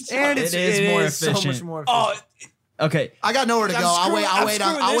efficient. and it is more efficient. so much more efficient. Oh, Okay, I got nowhere to I'm go. I'll screwing- I'm wait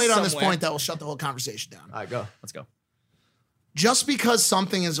screwing on this this somewhere. point that will shut the whole conversation down. All right, go. let's go. Just because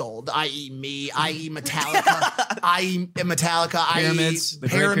something is old, i.e. me, i.e. Metallica, i.e. Pyramids, the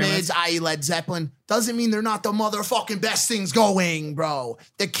Great Pyramids. Pyramids, i.e. Led Zeppelin, doesn't mean they're not the motherfucking best things going, bro.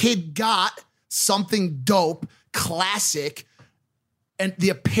 The kid got something dope, classic, and the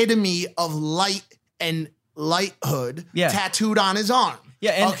epitome of light and lighthood tattooed on his arm.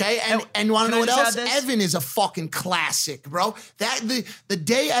 Yeah, and- okay, and you want to can know I what just else? add this? Evan is a fucking classic, bro. That the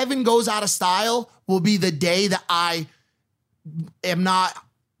day Evan goes out of style will be the day that I am not.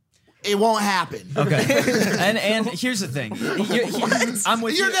 It won't happen. Okay, and here's the thing. I'm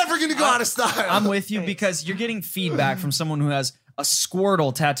with you. You're never gonna go out of style. I'm with you because you're getting feedback from someone who has a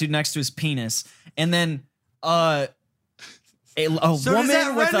Squirtle tattooed next to his penis, and then a So does woman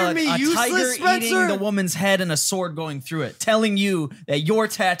that with render a me useless, tiger Spencer? eating the woman's head and a sword going through it, telling you that your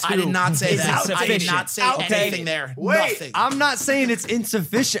tattoo I did not say is that. I did insufficient. not say Okay? anything there. Wait, Nothing. I'm not saying it's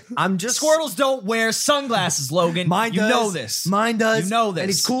insufficient. I'm just Squirtles don't wear sunglasses, Logan. Mine you does. know this. Mine does. You know this. And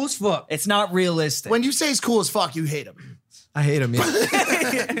he's cool as fuck. It's not realistic. When you say he's cool as fuck, you hate him. I hate him.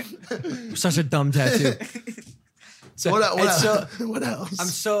 Yeah. Such a dumb tattoo. So, What and else? so What else? I'm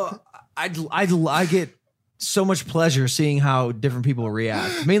so I get so much pleasure seeing how different people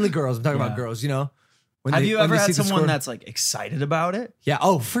react. Mainly girls. I'm talking about girls. You know. When Have they- you when ever they had see the someone score- that's like excited about it? Yeah.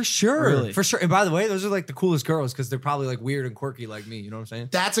 Oh, for sure. Really? For sure. And by the way, those are like the coolest girls because they're probably like weird and quirky like me. You know what I'm saying?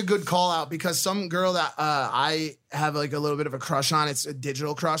 That's a good call out because some girl that I have like a little bit of a crush on, it's a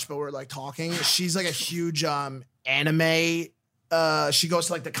digital crush, but we're like talking. She's like a huge anime. She goes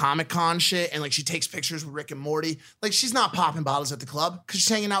to like the Comic-Con shit and like she takes pictures with Rick and Morty. Like she's not popping bottles at the club because she's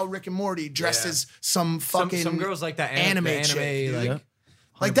hanging out with Rick and Morty dressed as some fucking some girls like that anime the chick. like. Yeah.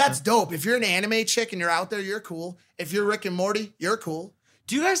 Like that's dope. If you're an anime chick and you're out there, you're cool. If you're Rick and Morty, you're cool.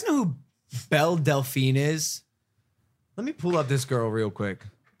 Do you guys know who Belle Delphine is? Let me pull up this girl real quick.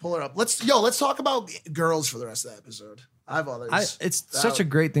 Pull her up. Let's talk about girls for the rest of the episode. I have others. It's such a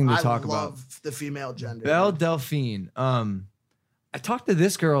great thing to talk I love the female gender. Belle Delphine. I talked to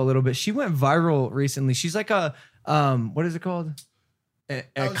this girl a little bit. She went viral recently. She's like a what is it called?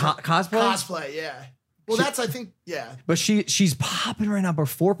 Cosplay. Cosplay, yeah. Well, that's I think, yeah. But she's popping right now, bro.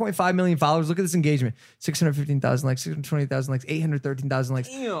 4.5 million followers. Look at this engagement. 615,000 likes, 620,000 likes, 813,000 likes.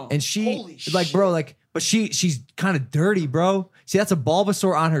 Damn. And she Holy like, bro, like, but she's kind of dirty, bro. See, that's a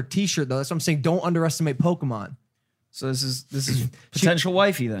Bulbasaur on her t-shirt though. That's what I'm saying. Don't underestimate Pokemon. So this is potential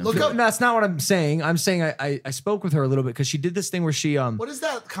wifey then. Look No, up. that's not what I'm saying. I'm saying I spoke with her a little bit because she did this thing where she What does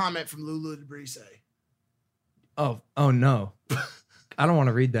that comment from Lulu Debris say? oh no. I don't want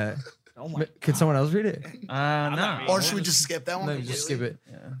to read that. Oh my Could someone else read it? No. Or should we just skip that one? No, you just skip completely?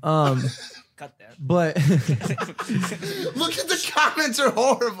 it. cut that. But Look at the comments are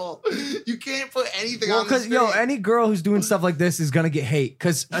horrible. You can't put anything well, on the because screen. any girl who's doing stuff like this is gonna get hate.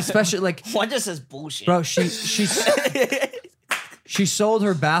 Because especially like, What just says bullshit? bro, she sold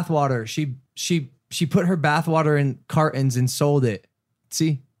her bathwater. She She put her bathwater in cartons and sold it.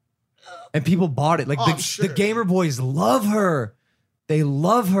 See? And people bought it. Like the gamer boys love her. They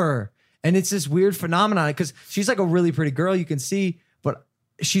love her. And it's this weird phenomenon because she's like a really pretty girl, you can see, but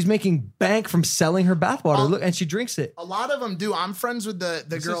she's making bank from selling her bathwater. Look, and she drinks it. A lot of them do. I'm friends with the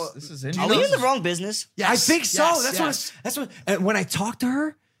girl. This is Are interesting. we in the wrong business? Yes, I think so. yes. That's what. And when I talked to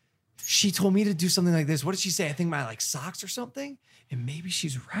her, she told me to do something like this. What did she say? I think my like socks or something. And maybe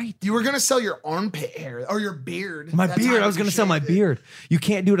she's right. You were gonna sell your armpit hair or your beard. My That beard. time I was you gonna sell my shaved it. beard. You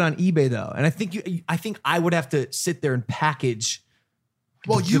can't do it on eBay though. And I think I would have to sit there and package.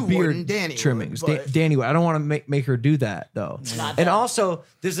 Well, the you beard wouldn't, Danny trimmings. would, but- Danny would. I don't want to make her do that though. Not And that. also,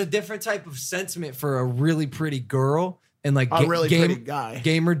 there's a different type of sentiment for a really pretty girl and like A really pretty guy.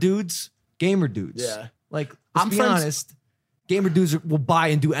 gamer dudes. Yeah. Like, let's I'm be friends- honest. Gamer dudes will buy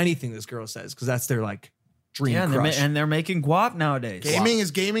and do anything this girl says because that's their like dream Yeah, crush. and they're making guap nowadays. Gaming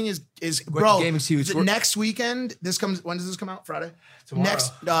is bro. Gaming's huge. is it next weekend. When does this come out? Friday.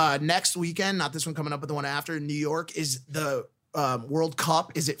 Tomorrow. Next weekend, not this one coming up, but the one after in New York is the World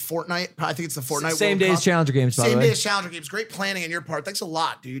Cup. Is it Fortnite? I think it's the Fortnite. Same World day Cup. as Challenger Games, by the Same way. day as Challenger Games. Great planning on your part. Thanks a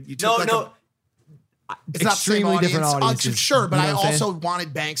lot, dude. You took it's not the same extremely different audience. audiences. Sure, but You know I what I'm saying? also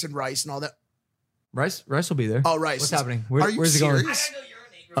wanted Banks and Rice and all that. Rice will be there. Oh, Rice. What's happening? Are you where's serious?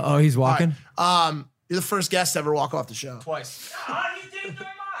 he going? Oh, he's walking. You're the first guest to ever walk off the show. Twice.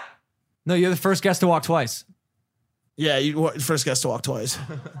 No, you're the first guest to walk twice. Yeah, first guest to walk twice.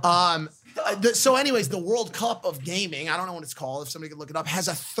 So anyways, the World Cup of Gaming, I don't know what it's called, if somebody could look it up, has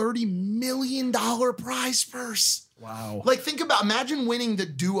a $30 million prize purse. Wow. Like, imagine winning the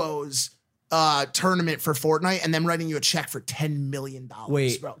duos tournament for Fortnite and them writing you a check for $10 million.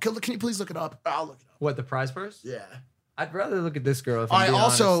 Wait. Bro. Can you please look it up? I'll look it up. What, the prize purse? Yeah. I'd rather look at this girl. If All I'm right, being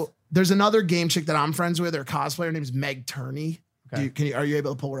also, honest. there's another game chick that I'm friends with, her cosplayer, her name's Meg Turney. Okay. Are you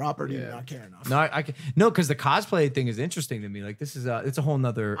able to pull her up or do you not care enough? No, I can, no, because the cosplay thing is interesting to me. Like this is it's a whole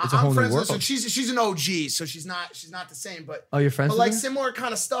nother, it's a I'm whole new friends world. with her. She's an OG, so she's not the same. But Oh, you're friends But with like her? similar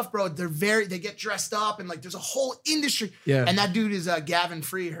kind of stuff, bro. They get dressed up and like there's a whole industry. Yeah. And that dude is Gavin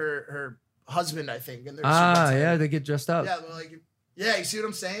Free, her husband, I think. And they're Yeah, they get dressed up. yeah, they're like you see what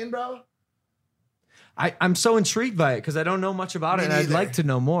I'm saying, bro? I'm so intrigued by it because I don't know much about Me it, and I'd neither. like to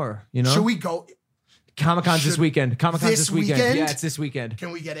know more. You know, Should we go? Comic-Con's this weekend. Comic-Con's this weekend. weekend? Yeah, it's this weekend.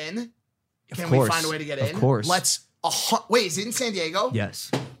 Can we get in? Can course. we find a way to get in? Of course. Wait, is it in San Diego?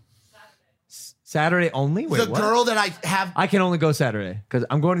 Yes. Saturday only? Wait, the what? girl that I have. I can only go Saturday because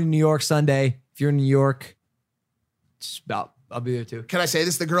I'm going to New York Sunday. If you're in New York, I'll be there too. Can I say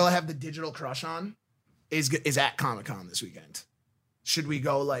this? The girl I have the digital crush on is at Comic-Con this weekend. Should we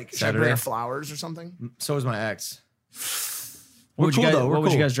go should I Saturday? bring her flowers or something? So is my ex. What would you guys, though. We're what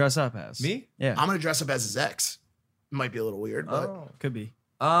would you cool. guys dress up as? Me? Yeah. I'm gonna dress up as his ex. Might be a little weird, but Could be.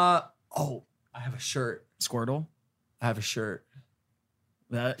 I have a shirt. Squirtle. I have a shirt.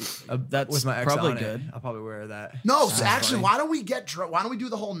 That's With my ex probably on it. good. I'll probably wear that. no. So actually, funny. why don't we why don't we do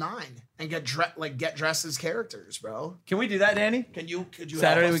the whole 9 and get dressed as characters, bro? Can we do that, Danny? Could you Saturday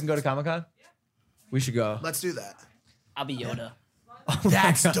help we us? can go to Comic-Con? We should go. Let's do that. I'll be Yoda.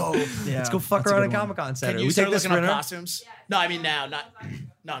 That's dope. Yeah, Let's go fuck that's a around good at one. Comic-Con Can Saturday. you We start take this looking up printer. costumes? No, I mean now. No,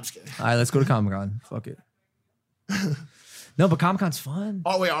 I'm just kidding. All right, let's go to Comic-Con. Fuck it. No, but Comic-Con's fun.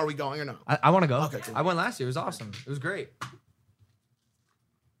 Oh wait, are we going or no? I want to go. Okay, cool. I went last year. It was awesome. It was great. Oh,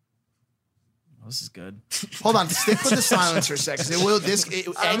 this is good. Hold on, stick with the silence for a second. It will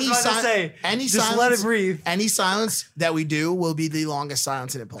any just silence, let it breathe. Any silence that we do will be the longest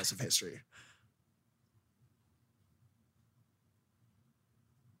silence in Impulsive history.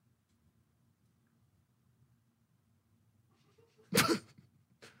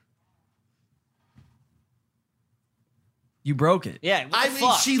 You broke it. Yeah. What I the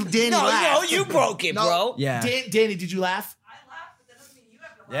mean, fuck? Danny laughed. you broke it, No, bro. Yeah. Danny, did you laugh?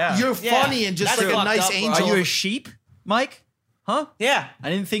 Yeah. You're Yeah, funny and just that's like a fucked nice up, bro. angel. Are you a sheep, Mike? Huh? Yeah. I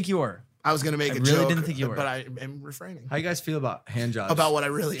didn't think you were. I was gonna make I a really joke, didn't think you were. but I am refraining How you guys feel about hand jobs? about what I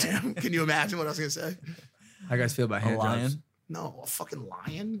really am. Can you imagine what I was gonna say? How you guys feel about hand jobs? lion? No, a fucking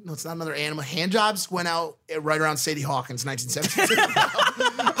lion? No, it's not another animal. Hand jobs went out right around Sadie Hawkins,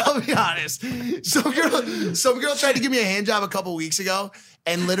 1972. I'll be honest. Some girl tried to give me a hand job a couple weeks ago,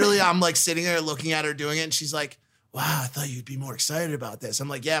 and literally I'm like sitting there looking at her doing it, and she's like, wow, I thought you'd be more excited about this. I'm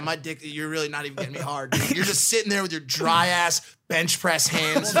like, yeah, my dick, you're really not even getting me hard. Dude. You're just sitting there with your dry ass bench press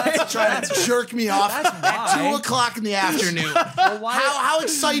hands trying to jerk me off at 2 o'clock in the afternoon. How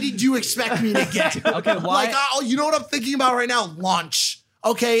excited do you expect me to get? Okay, why? Like, you know what I'm thinking about right now? Lunch.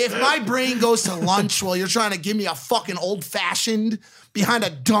 Okay, if my brain goes to lunch while you're trying to give me a fucking old fashioned behind a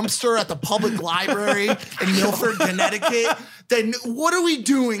dumpster at the public library in Milford, Connecticut, then what are we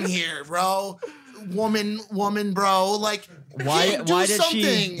doing here, bro? woman, bro. Like, Why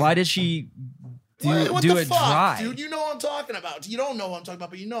did she what do the it fuck, dry? dude? You know what I'm talking about. You don't know what I'm talking about,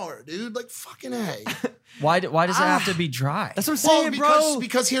 but you know her, dude. Like, fucking A. Why does it have to be dry? That's what I'm saying, bro.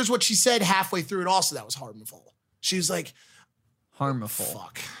 Because here's what she said halfway through it also that was harmful. She was like, harmful.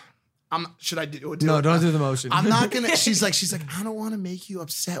 Fuck. Should I do it? No, don't do the motion. I'm not gonna. She's like, I don't want to make you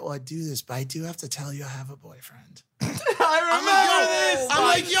upset while I do this, but I do have to tell you I have a boyfriend. I'm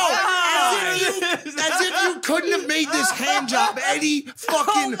like, yo, as if you couldn't have made this hand job any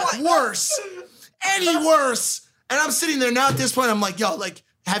fucking worse. Any worse. And I'm sitting there now at this point, I'm like, yo, like,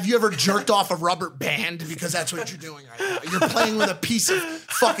 have you ever jerked off a rubber band? Because that's what you're doing right now. You're playing with a piece of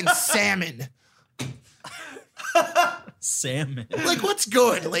fucking salmon. Salmon. Like, what's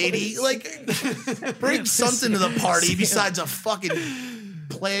good, lady? Like, bring something to the party besides a fucking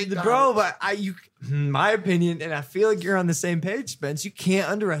plague. Bro, but my opinion, and I feel like you're on the same page, Spence, you can't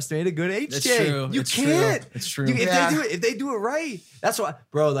underestimate a good HJ. It's true. You can't. It's true. If they do it right, that's why,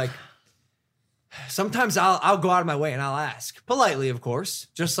 bro, like, sometimes I'll go out of my way and I'll ask politely, of course,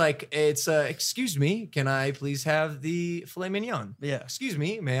 just like it's excuse me, can I please have the filet mignon? Yeah. Excuse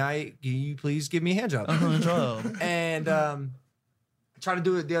me, you please give me a hand job? And I tried to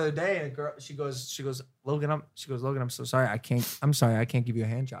do it the other day, and a girl, she goes, Logan, I'm so sorry, I'm sorry, I can't give you a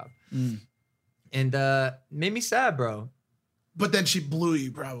hand job. And made me sad, bro. But then she blew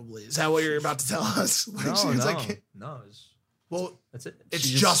you, probably. Is that what you're about to tell us? Like, No. Well, that's it. It's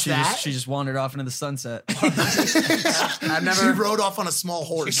She just wandered off into the sunset. She rode off on a small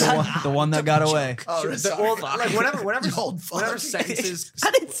horse. The one that got away. Like whenever sentences.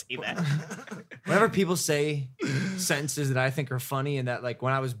 I didn't see that. Whenever people say sentences that I think are funny and that, like,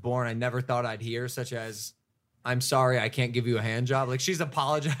 when I was born, I never thought I'd hear, such as, I'm sorry, I can't give you a hand job. Like, she's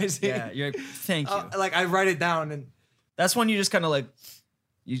apologizing. Yeah, you're like, thank you. Like, I write it down, and that's when you just kind of like,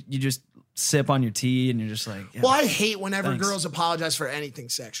 you just sip on your tea and you're just like, yeah, well, I hate whenever thanks. girls apologize for anything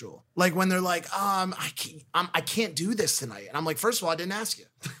sexual. Like when they're like, I can't do this tonight. And I'm like, first of all, I didn't ask you.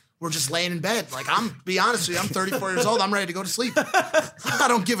 We're just laying in bed. Like, be honest with you, I'm 34 years old. I'm ready to go to sleep. I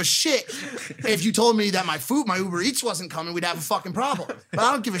don't give a shit. If you told me that my Uber Eats wasn't coming, we'd have a fucking problem. But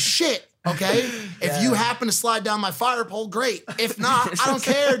I don't give a shit, okay? If you happen to slide down my fire pole, great. If not, I don't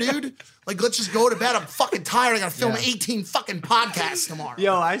care, dude. Like, let's just go to bed. I'm fucking tired. I gotta film 18 fucking podcasts tomorrow.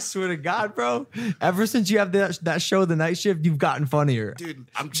 Yo, I swear to God, bro. Ever since you have that show, The Night Shift, you've gotten funnier. Dude,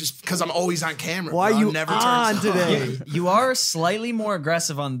 I'm just, because I'm always on camera. Why bro. are you never on turns today? You are slightly more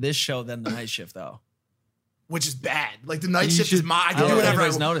aggressive on this show than The Night Shift, though. Which is bad. Like, The Night Shift is I can do whatever I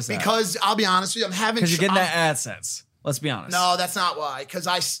want. Notice that. Because I'll be honest with you, I'm having because you're getting that AdSense. Let's be honest. No, that's not why. Because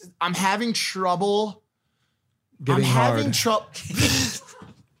I'm having trouble. Getting hard. trouble.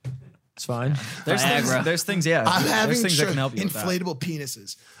 It's fine. There's things, yeah. I'm having there's things that can help you with that. inflatable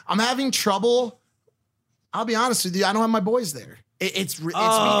penises. I'm having trouble. I'll be honest with you. I don't have my boys there. It's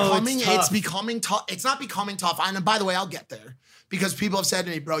becoming tough. It's not becoming tough. And by the way, I'll get there because people have said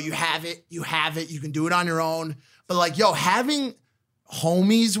to me, bro, you have it. You can do it on your own. But like, yo, having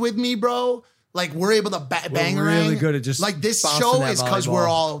homies with me, bro, like we're able to bang around. Really good at just like this show is because we're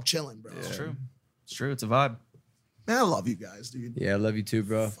all chilling, bro. It's true. It's true. It's a vibe. Man, I love you guys, dude. Yeah, I love you too,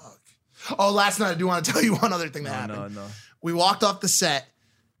 bro. Fuck. Oh, last night I do want to tell you one other thing that happened. No. We walked off the set,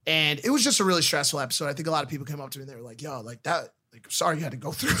 and it was just a really stressful episode. I think a lot of people came up to me and they were like, "Yo, like that. Like, sorry you had to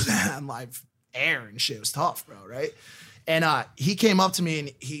go through that on live air and shit. It was tough, bro, right?" And he came up to me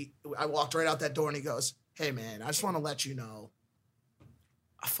and I walked right out that door and he goes, "Hey, man, I just want to let you know,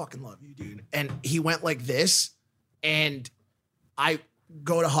 I fucking love you, dude." And he went like this, and I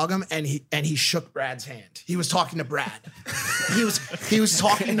go to hug him, and he shook Brad's hand. He was talking to Brad. He was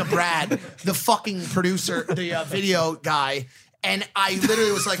talking to Brad, the fucking producer, the video guy. And I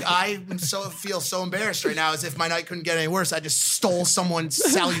literally was like, I feel so embarrassed right now, as if my night couldn't get any worse. I just stole someone's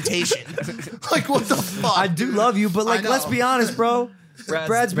salutation. Like, what the fuck? I do love you, but like, let's be honest, bro.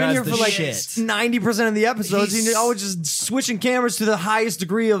 Brad's been here for like 90% of the episodes. He's always just switching cameras to the highest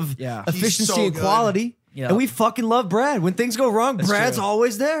degree of efficiency and quality. Yeah. And we fucking love Brad. When things go wrong, Brad's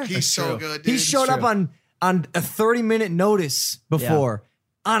always there. He's so good, dude. He showed up on a 30-minute notice before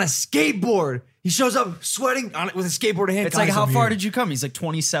on a skateboard. He shows up sweating on it with a skateboard in hand. It's like, how far did you come? He's like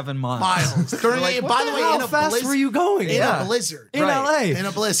 27 miles. Like, by the way, how fast were you going? In a blizzard. In LA. In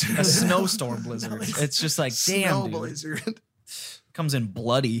a blizzard. A snowstorm blizzard. It's just like, damn, dude. Blizzard. Comes in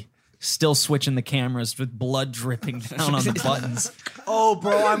bloody. Still switching the cameras with blood dripping down on the buttons. Oh,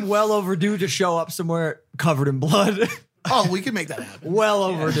 bro, I'm well overdue to show up somewhere covered in blood. Oh, we can make that happen. Well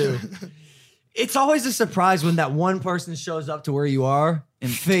overdue. It's always a surprise when that one person shows up to where you are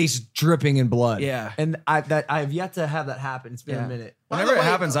and face dripping in blood. Yeah. And I have yet to have that happen. It's been a minute. Whenever it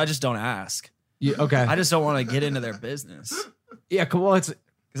happens, I just don't ask. Yeah, okay. I just don't want to get into their business. Yeah, come on. Because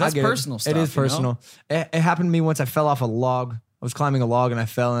that's personal stuff. It is personal. It happened to me once. I fell off a log. I was climbing a log and I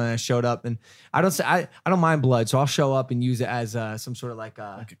fell and I showed up. And I don't mind blood, so I'll show up and use it as some sort of like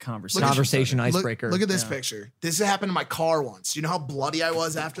a conversation icebreaker. Look at this picture. This happened in my car once. You know how bloody I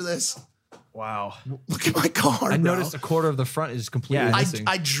was after this? Wow. Look at my car. I noticed a quarter of the front is completely missing.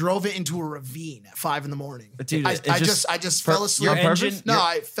 I drove it into a ravine at 5 a.m. But dude, I just fell asleep. Your engine,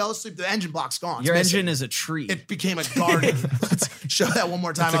 I fell asleep. The engine block's gone. Your engine is a tree. It became a garden. Let's show that one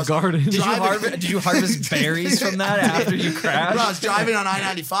more time. It's a garden. Did you harvest berries from that after you crashed? Bro, I was driving on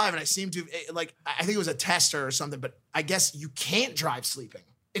I-95 and I seemed to, I think it was a tester or something, but I guess you can't drive sleeping.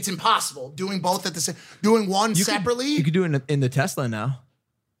 It's impossible. Doing both at the same, doing one separately. You could do it in the Tesla now.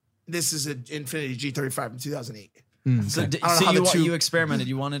 This is an Infiniti G35 from 2008. So you experimented.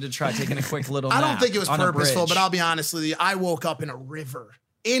 You wanted to try taking a quick little nap. I don't think it was on a purposeful, bridge. but I'll be honest with you. I woke up in a river.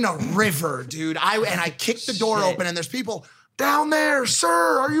 In a river, dude. I kicked the door open and there's people down there, sir.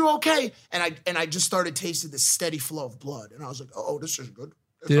 Are you okay? And I just started tasting this steady flow of blood. And I was like, oh, this is good.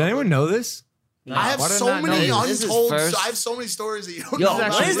 Did anyone know this? No. I have so many untold. I have so many stories that you don't know.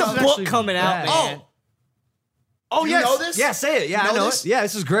 When is the book coming out, man? Oh, you yes. know this? Yeah, say it. Yeah, I know it. Yeah,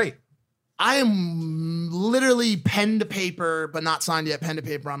 this is great. I am literally pen to paper, but not signed yet, pen to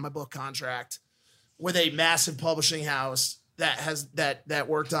paper on my book contract with a massive publishing house that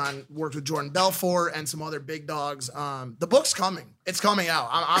worked with Jordan Belfort and some other big dogs. The book's coming. It's coming out.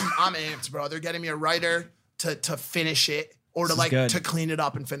 I'm amped, bro. They're getting me a writer to finish it or to clean it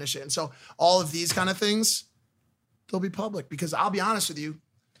up and finish it. And so all of these kind of things, they'll be public because I'll be honest with you,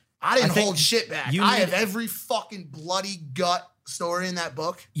 I didn't hold shit back. I have every fucking bloody gut story in that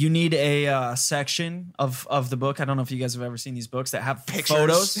book. You need a section of the book. I don't know if you guys have ever seen these books that have pictures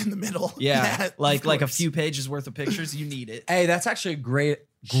photos in the middle. Yeah, like a few pages worth of pictures. You need it. Hey, that's actually a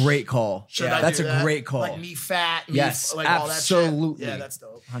great call. That's a great call. Like me fat, yes, like all that shit. Absolutely. Yeah, that's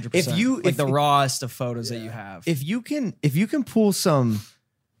dope. 100%. If the rawest of photos that you have. If you can pull some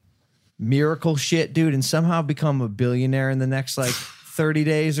miracle shit, dude, and somehow become a billionaire in the next 30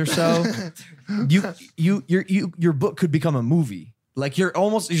 days or so, your book could become a movie. Like your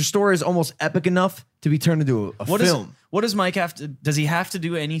story is almost epic enough to be turned into a film. What does Mike have to? Does he have to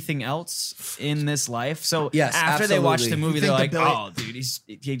do anything else in this life? So yes, after absolutely. they watch the movie, they're like, "Oh, dude,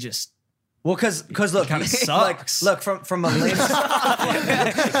 he just." Well, because look, kind of sucks. Look from a lane.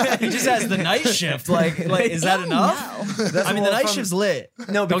 He just has the night shift. Like is that enough? No. I mean, the night shift's lit.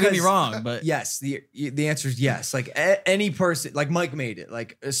 No, don't get me wrong, but yes, the answer is yes. Like any person, like Mike made it.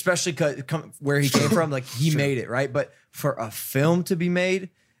 Like especially where he came from, like he made it right. But for a film to be made,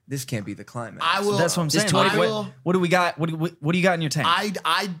 this can't be the climax. That's what I'm saying. What do we got? What do you got in your tank?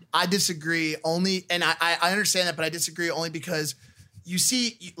 I disagree only, and I understand that, but I disagree only because. You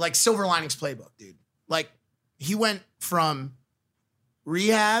see, like Silver Linings Playbook, dude. Like he went from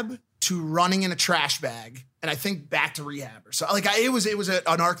rehab to running in a trash bag, and I think back to rehab or so. Like it was an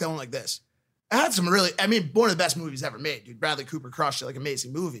arc that went like this. It had some really, one of the best movies ever made, dude. Bradley Cooper crushed it, like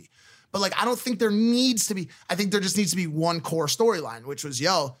amazing movie. But I don't think there needs to be. I think there just needs to be one core storyline, which was,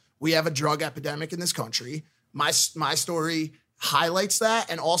 we have a drug epidemic in this country. My story highlights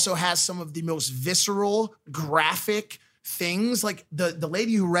that and also has some of the most visceral, graphic things. Like the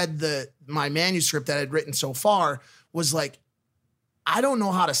lady who read my manuscript that I'd written so far was like, I don't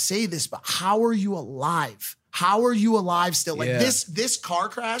know how to say this, but how are you alive? How are you alive still? Like this car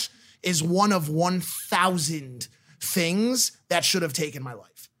crash is one of 1,000 things that should have taken my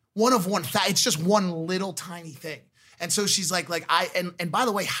life. One of 1,000. It's just one little tiny thing. And so she's like and by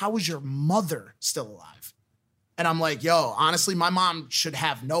the way, how is your mother still alive? And I'm like, honestly, my mom should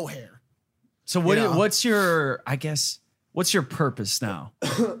have no hair. So what's your purpose now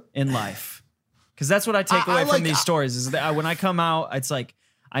in life? Because that's what I take away from these stories is that when I come out, it's like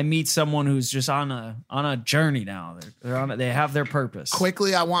I meet someone who's just on a journey now. They have their purpose.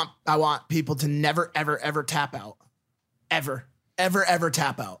 Quickly, I want people to never, ever, ever tap out. Ever, ever, ever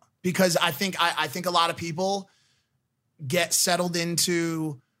tap out. Because I think a lot of people get settled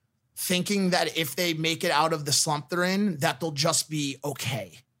into thinking that if they make it out of the slump they're in, that they'll just be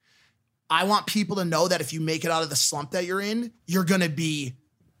okay. I want people to know that if you make it out of the slump that you're in, you're going to be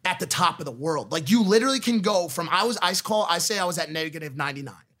at the top of the world. Like you literally can go from, I say I was at negative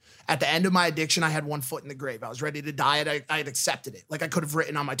 99. At the end of my addiction, I had one foot in the grave. I was ready to die. I had accepted it. Like I could have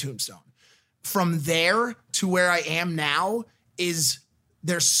written on my tombstone. From there to where I am now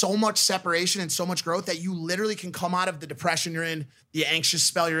there's so much separation and so much growth that you literally can come out of the depression you're in, the anxious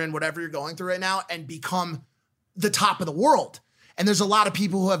spell you're in, whatever you're going through right now, and become the top of the world. And there's a lot of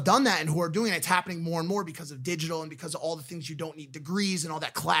people who have done that and who are doing it. It's happening more and more because of digital and because of all the things you don't need degrees and all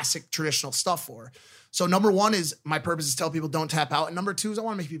that classic traditional stuff for. So number one is my purpose is tell people don't tap out. And number two is I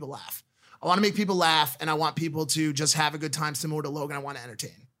want to make people laugh. I want to make people laugh and I want people to just have a good time similar to Logan. I want to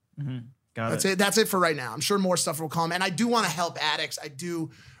entertain. Mm-hmm. Got it. That's it for right now. I'm sure more stuff will come. And I do want to help addicts. I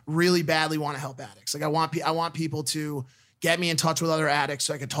do really badly want to help addicts. Like I want people to get me in touch with other addicts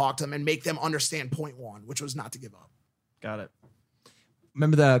so I could talk to them and make them understand point one, which was not to give up. Got it.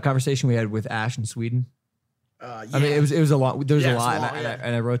 Remember the conversation we had with Ash in Sweden? Yeah. I mean, it was a lot. There's a lot, long,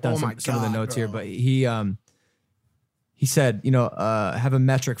 and I wrote down some of the notes bro. here. But he said, have a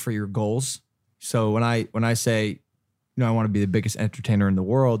metric for your goals. So when I say, I want to be the biggest entertainer in the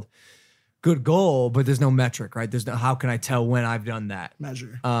world, good goal, but there's no metric, right? There's no how can I tell when I've done that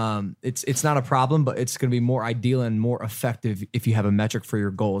measure. It's not a problem, but it's going to be more ideal and more effective if you have a metric for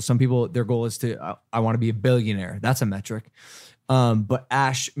your goals. Some people, their goal is to I want to be a billionaire. That's a metric. But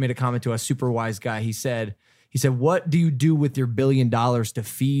Ash made a comment to a super wise guy. He said, what do you do with your $1 billion to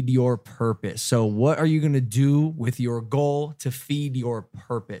feed your purpose? So what are you going to do with your goal to feed your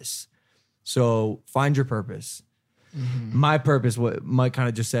purpose? So find your purpose. Mm-hmm. My purpose, what Mike kind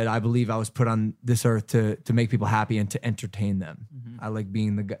of just said, I believe I was put on this earth to make people happy and to entertain them. Mm-hmm. I like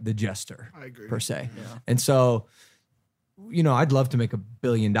being the jester, I agree. per se. Yeah. And so, I'd love to make $1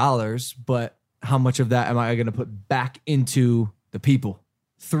 billion, but how much of that am I going to put back into the people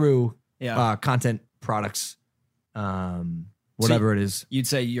through content, products, whatever it is? You'd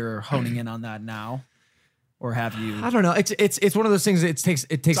say you're honing in on that now, or have you? I don't know. It's one of those things that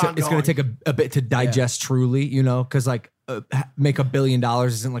it's going to take a bit to digest truly, because like make $1 billion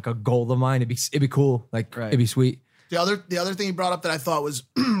isn't like a goal of mine. It'd be cool. Like it'd be sweet. The other thing he brought up that I thought was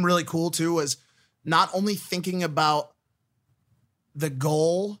really cool too was not only thinking about the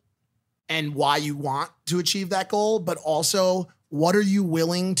goal and why you want to achieve that goal, but also what are you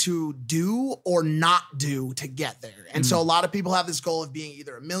willing to do or not do to get there? And so a lot of people have this goal of being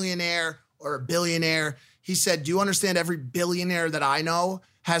either a millionaire or a billionaire. He said, do you understand every billionaire that I know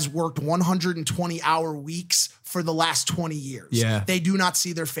has worked 120-hour weeks for the last 20 years? Yeah. They do not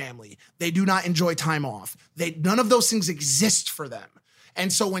see their family. They do not enjoy time off. None of those things exist for them.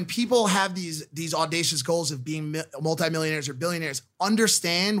 And so when people have these audacious goals of being multimillionaires or billionaires,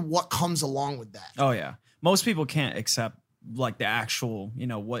 understand what comes along with that. Oh yeah. Most people can't accept like the actual,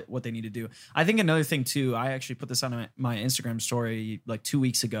 what they need to do. I think another thing too, I actually put this on my Instagram story like 2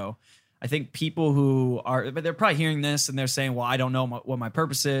 weeks ago. I think people but they're probably hearing this and they're saying, well, I don't know what my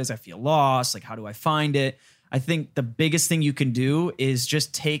purpose is. I feel lost. Like, how do I find it? I think the biggest thing you can do is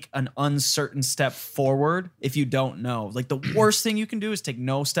just take an uncertain step forward if you don't know. Like the worst thing you can do is take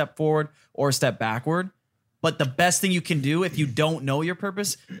no step forward or a step backward. But the best thing you can do if you don't know your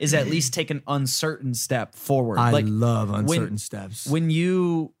purpose is at least take an uncertain step forward. I love uncertain steps. When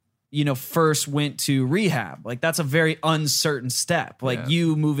you first went to rehab, like that's a very uncertain step. Like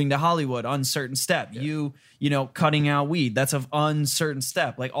you moving to Hollywood, uncertain step. Yeah. You cutting out weed, that's an uncertain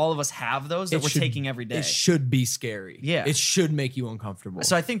step. Like all of us have those that we're taking every day. It should be scary. Yeah. It should make you uncomfortable.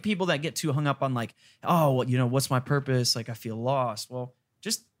 So I think people that get too hung up on like, oh, well, what's my purpose? Like I feel lost. Well,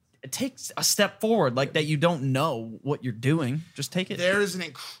 just take a step forward, like that you don't know what you're doing. Just take it. There is an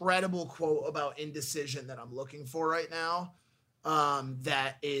incredible quote about indecision that I'm looking for right now.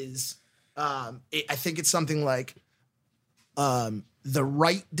 That is, I think it's something like, the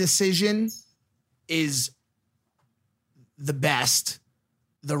right decision is the best.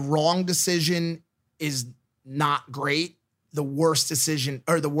 The wrong decision is not great. The worst decision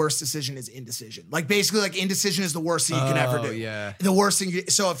is indecision. Like basically like indecision is the worst thing you can ever do. Yeah. The worst thing.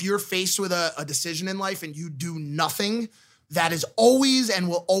 So if you're faced with a decision in life and you do nothing, that is always and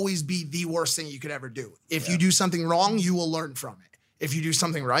will always be the worst thing you could ever do. If you do something wrong, you will learn from it. If you do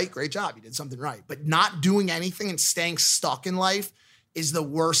something right, great job. You did something right. But not doing anything and staying stuck in life is the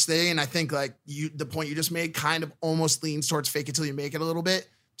worst thing. And I think like the point you just made kind of almost leans towards fake it till you make it a little bit.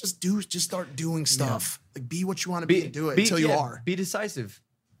 Just start doing stuff. Like be what you want to be and do it until you are. Be decisive.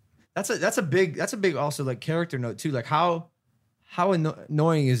 That's a big also like character note too. Like how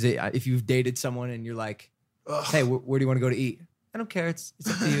annoying is it if you've dated someone and you're like, hey, where do you want to go to eat? I don't care. It's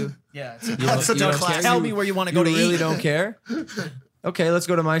up to you. Yeah. Tell me where you want to go to eat. You really don't care? Okay, let's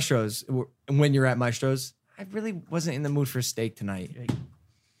go to Maestro's. And when you're at Maestro's, I really wasn't in the mood for steak tonight.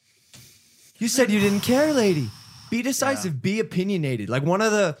 You said you didn't care, lady. Be decisive. Yeah. Be opinionated. Like one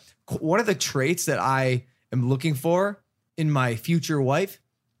of the traits that I am looking for in my future wife,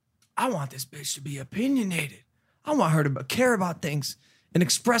 I want this bitch to be opinionated. I want her to care about things and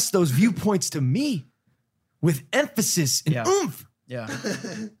express those viewpoints to me with emphasis and oomph. Yeah.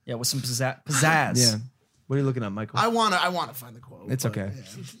 Yeah, with some pizzazz. Yeah. What are you looking at, Michael? I want to find the quote. It's okay.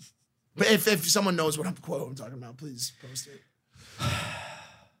 Yeah. But if someone knows what I'm talking about, please post it.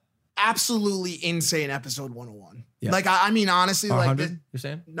 Absolutely insane episode 101. Yeah. Like, I mean, honestly, like 100, you're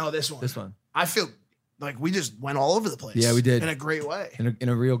saying? No, this one. This one. I feel like we just went all over the place. Yeah, we did. In a great way. In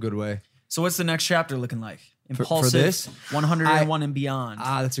a real good way. So what's the next chapter looking like? For Impulsive, this? 101 and beyond.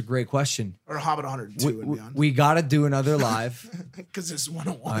 That's a great question. Or Hobbit 102 and beyond. We got to do another live. Because it's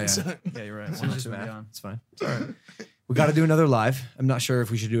 101. Oh, yeah. So. Yeah, you're right. It's 102 and math. beyond. It's fine. It's all right. We got to do another live. I'm not sure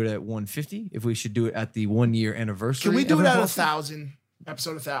if we should do it at 150, if we should do it at the 1 year anniversary. Can we do of it at Impulsive? 1,000?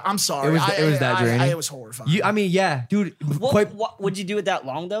 Episode 1,000. I'm sorry. It was that draining. It was horrifying. I mean, yeah, dude. What would you do it that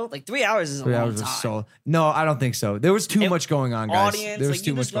long though? Like 3 hours is a 3 long hours time. was so. No, I don't think so. There was too much going on, guys. Audience, there was like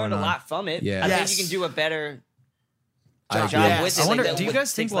too you much just learned going a on. lot from it. Yeah. I Yes. think you can do a better I job agree. with it. I wonder, like, do you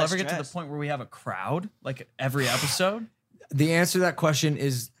guys think takes we'll less ever get to the stress. point where we have a crowd like every episode? The answer to that question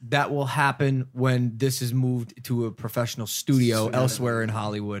is that will happen when this is moved to a professional studio elsewhere in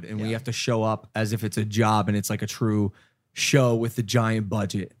Hollywood, and we have to show up as if it's a job and it's like a true show with the giant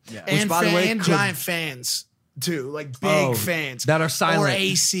budget. Yeah. Which, by the way, and could- giant fans too, like big fans that are silent. or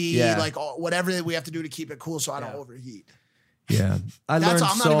AC, Yeah. like whatever that we have to do to keep it cool, so I don't overheat. Yeah, I That's learned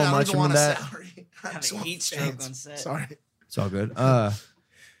I'm not so even, I don't much even from want a that. salary. I Have just a want heat stroke fans. on set. Sorry. It's all good.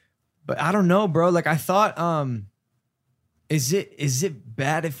 But I don't know, bro. Like I thought, is it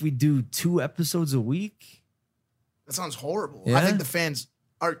bad if we do 2 episodes a week? That sounds horrible. Yeah? I think the fans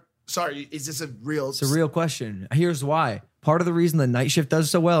are sorry. Is this a real? It's a real question. Here's why. Part of the reason the night shift does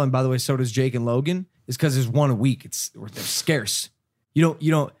so well, and by the way, so does Jake and Logan, is because there's one a week. They're scarce. You're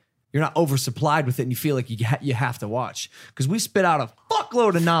not oversupplied with it, and you feel like you have to watch. Because we spit out a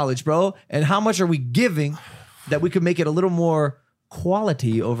fuckload of knowledge, bro. And how much are we giving that we could make it a little more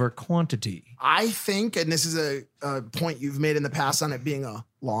quality over quantity? I think, and this is a point you've made in the past on it being a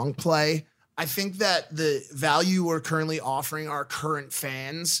long play. I think that the value we're currently offering our current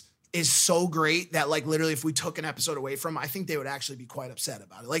fans is so great that like literally if we took an episode away from, I think they would actually be quite upset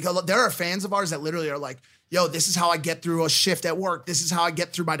about it. Like there are fans of ours that literally are like, yo, this is how I get through a shift at work. This is how I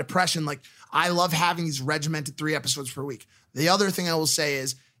get through my depression. Like I love having these regimented 3 episodes per week. The other thing I will say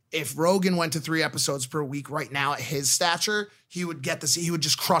is if Rogan went to 3 episodes per week right now at his stature, he would he would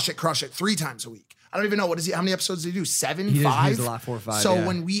just crush it 3 times a week. I don't even know. How many episodes did he do? 7, He 5? does a lot, 4 or 5. So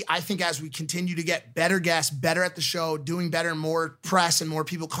yeah. I think as we continue to get better guests, better at the show, doing better, more press and more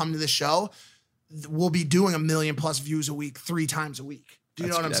people come to the show, we'll be doing 1 million+ views a week, 3 times a week. Do you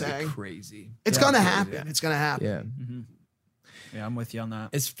know what I'm That'd be saying? crazy. It's Yeah, gonna crazy, happen. yeah. It's gonna happen. Yeah. Yeah, I'm with you on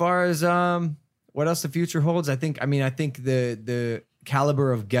that. As far as what else the future holds, I think the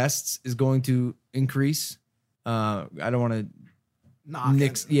caliber of guests is going to increase. I don't want to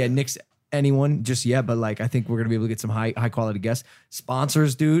nix anyone just yet, but like I think we're gonna be able to get some high quality guests.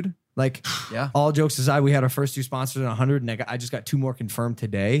 Sponsors, dude. Like, yeah. All jokes aside, we had our first 2 sponsors in 100, and I just got 2 more confirmed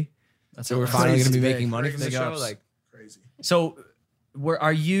today. So we're finally gonna be making money from the show. Like crazy. So,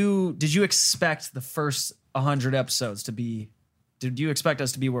 did you expect the first 100 episodes to be? Did you expect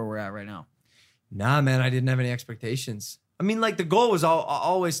us to be where we're at right now? Nah, man, I didn't have any expectations. I mean, like the goal was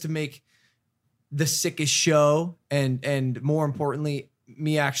always to make the sickest show, and more importantly,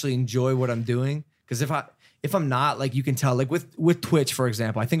 me actually enjoy what I'm doing. Because if I'm not, like you can tell, like with Twitch, for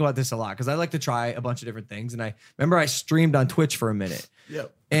example, I think about this a lot because I like to try a bunch of different things. And I remember I streamed on Twitch for a minute.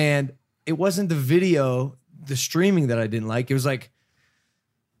 Yep. And it wasn't the streaming that I didn't like. It was like,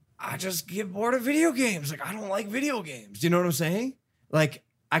 I just get bored of video games. Like, I don't like video games. Do you know what I'm saying? Like,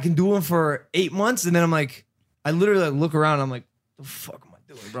 I can do them for 8 months, and then I'm like, I literally look around, and I'm like, the fuck am I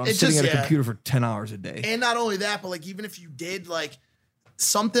doing, bro? I'm It's sitting just- at a yeah. computer for 10 hours a day. And not only that, but like even if you did like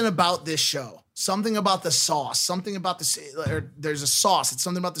something about this show, something about the sauce, something about there's a sauce. It's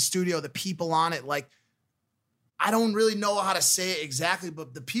something about the studio, the people on it. Like I don't really know how to say it exactly,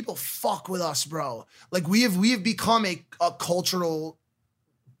 but the people fuck with us, bro. Like we have become a cultural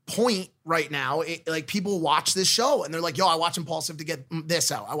point right now. Like people watch this show and they're like, yo, I watch Impaulsive to get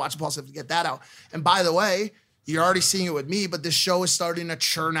this out. I watch Impaulsive to get that out. And by the way, you're already seeing it with me, but this show is starting to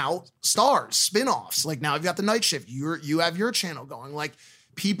churn out stars, spinoffs. Like now you've got the night shift. You have your channel going. Like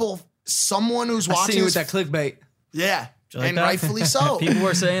someone who's I watching see you with that clickbait. Yeah. Do you like And that? rightfully so. People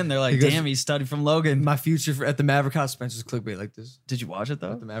were saying they're like, Because- damn, he studied from Logan. My future at the Maverick House, Spencer's clickbait like this. Did you watch it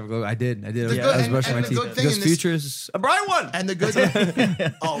though? At the Maverick logo. I did. The I good- was and- brushing and my the teeth. good thing Because in this- future is a bright one. And the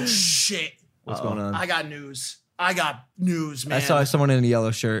good oh shit. What's going on? I got news, man. I saw someone in a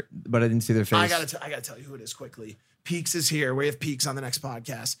yellow shirt, but I didn't see their face. I gotta tell you who it is quickly. Peaks is here. We have Peaks on the next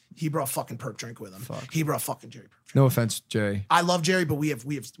podcast. He brought fucking perp drink with him. He brought fucking Jerry perp drink. No offense, Jerry. I love Jerry, but we've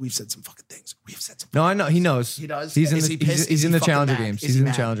said some fucking things. We have set some. No, I know. He knows. He does? He's in Is the, he pissed? he's Is in he the fucking Challenger mad? games. Is He's he in the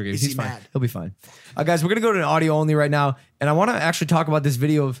mad? Challenger games. Is He's he fine. mad? He'll be fine. Guys, we're going to go to an audio only right now. And I want to actually talk about this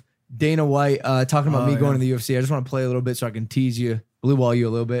video of Dana White talking about me going to the UFC. I just want to play a little bit so I can tease you, blue ball you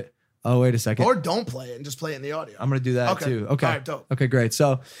a little bit. Oh, wait a second. Or don't play it and just play it in the audio. I'm going to do that Okay. too. Okay. All right, dope. Okay, great.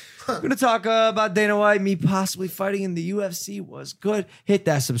 So we're going to talk about Dana White, me possibly fighting in the UFC was good. Hit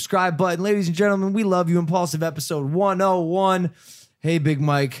that subscribe button. Ladies and gentlemen, we love you. Impulsive episode 101. Hey, Big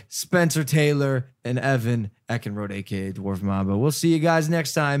Mike, Spencer Taylor, and Evan Eckenrode, a.k.a. Dwarf Mamba. We'll see you guys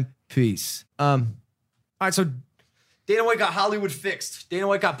next time. Peace. All right, so Dana White got Hollywood fixed. Dana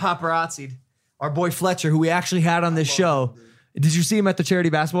White got paparazzi'd. Our boy Fletcher, who we actually had on this show. Did you see him at the charity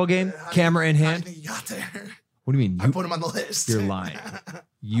basketball game? Camera in hand? I think he got there. What do you mean? I put him on the list. You're lying.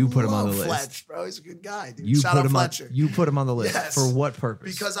 You put him on the list. Fletch, bro. He's a good guy, dude. You Shout put out him Fletcher. on. You put him on the list. Yes. For what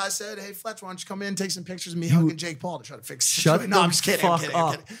purpose? Because I said, hey, Fletch, why don't you come in and take some pictures of me hugging Jake Paul to try to fix the Shut situation. the No, I'm just kidding. I'm fuck kidding. up.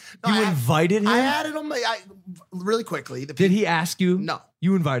 I'm kidding. No, You invited him? I added him really quickly. Did he ask you? No.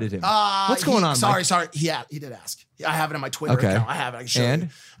 You invited him. What's going on? Sorry, Mike? sorry. He did ask. I have it on my Twitter Okay. account. I have it. I can show And? you.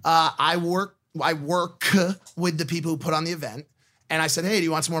 I work with the people who put on the event. And I said, hey, do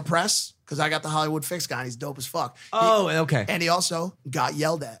you want some more press? Because I got the Hollywood Fix guy and he's dope as fuck. Okay. And he also got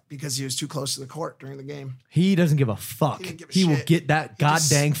yelled at because he was too close to the court during the game. He doesn't give a fuck. He didn't give a He will shit. get that He just-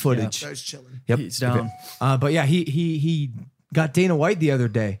 goddamn footage. Yeah, so he's chilling. Yep. He's down. Okay. But yeah, he got Dana White the other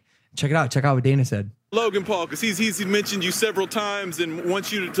day. Check it out. Check out what Dana said. Logan Paul, because he's mentioned you several times and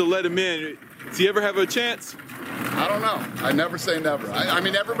wants you to let him in. Does he ever have a chance? I don't know. I never say never. I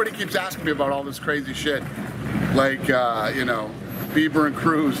mean, everybody keeps asking me about all this crazy shit. Like, Bieber and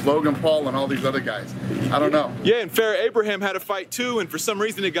Cruz, Logan Paul, and all these other guys. I don't know. Yeah, and Farrah Abraham had a fight too, and for some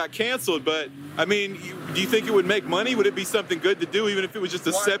reason it got canceled. But, I mean, do you think it would make money? Would it be something good to do, even if it was just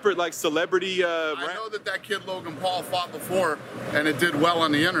a separate, celebrity I know that kid Logan Paul fought before, and it did well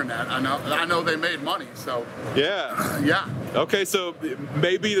on the internet. I know they made money, so. Yeah. Yeah. Okay, so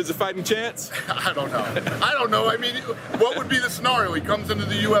maybe there's a fighting chance? I don't know. I mean, what would be the scenario? He comes into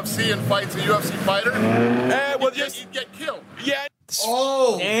the UFC and fights a UFC fighter? He'd get killed. Yeah.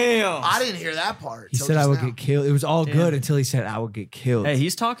 Oh, damn! I didn't hear that part. He said I would get killed. It was all good until he said I would get killed. Hey,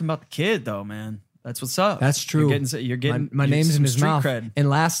 he's talking about the kid though, man. That's what's up. That's true. You're getting my name's in some his street mouth. cred. And the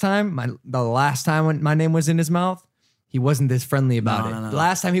last time when my name was in his mouth, he wasn't this friendly about it. No. The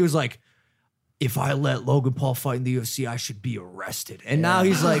last time he was like, if I let Logan Paul fight in the UFC, I should be arrested. And now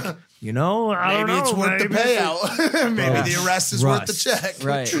he's like, I don't know. Maybe it's worth the payout. Maybe the arrest is worth the check.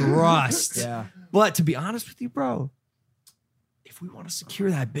 Right. Trust. Yeah. But to be honest with you, bro, if we want to secure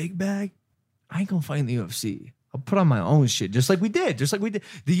that big bag, I ain't gonna fight in the UFC. I'll put on my own shit, just like we did. The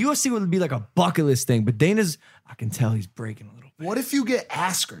UFC would be like a bucket list thing, but Dana's, I can tell he's breaking a little bit. What if you get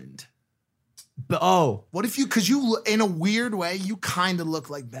Askrened? But what if because you, in a weird way, you kind of look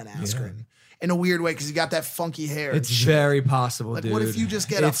like Ben Askren. In a weird way, because you got that funky hair. It's very possible, like, dude. what if you just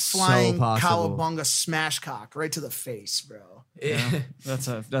get It's a flying so possible. cowabunga smash cock right to the face, bro? Yeah.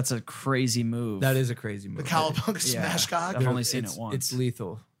 That's a crazy move. That is a crazy move. The cowabunga smash cock? I've only seen it once. It's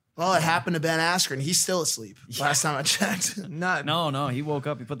lethal. Well, it happened to Ben Askren. He's still asleep. Last time I checked. No. He woke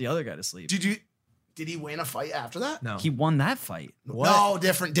up. He put the other guy to sleep. Did he win a fight after that? No. He won that fight. No,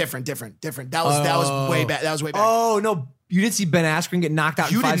 different. That was way back. That was way back. Oh no, you didn't see Ben Askren get knocked out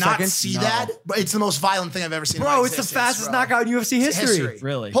in 5 seconds? You did not see that? But it's the most violent thing I've ever seen. Bro, in my it's the existence, fastest bro. knockout in UFC history.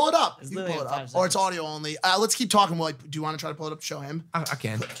 Really? Pull it up. It's You can literally pull it 5 up. Or it's audio only. Let's keep talking. Do you want to try to pull it up to show him? I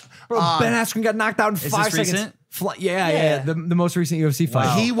can. Bro, Ben Askren got knocked out in 5 this seconds. recent? Yeah. The most recent UFC fight.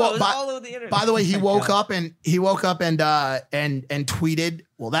 Wow. He woke. all over the internet. By the way, he woke up and tweeted.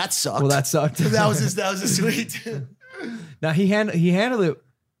 Well, that sucked. that was his tweet. Now he handled it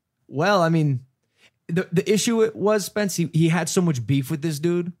well. I mean, the issue was Spence. He had so much beef with this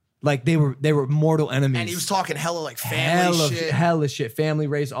dude. Like they were mortal enemies. And he was talking hella like family shit. Hella shit, family,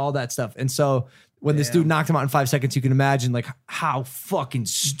 race, all that stuff. And so when this dude knocked him out in 5 seconds, you can imagine like how fucking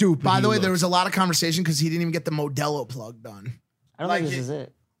stupid. By the way, looked. there was a lot of conversation because he didn't even get the Modelo plug done. I don't think this is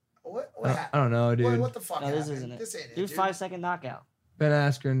it. What I don't know, dude. What the fuck? No, this happened? isn't it. This ain't it, Dude, dude. 5 second knockout. Ben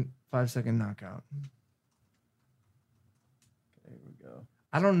Askren, 5-second knockout. There we go.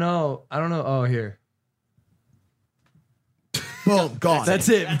 I don't know. Oh, here. Boom, gone. That's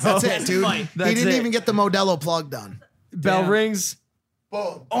it. That's it, dude. That's he didn't it. even get the Modelo plug done. Bell rings.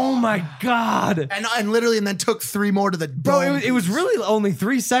 Boom. Oh my god. And literally, and then took 3 more to the Bro, dome. it was really only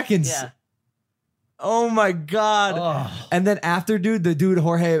 3 seconds. Yeah. Oh my god. And then after, the dude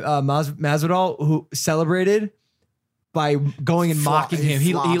Jorge Masvidal, who celebrated by going and mocking him.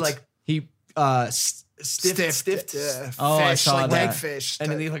 He stiffed. Oh, I fish, saw like that. leg fish. And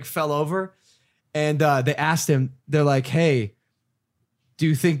then he like fell over. And they asked him, they're like, hey, do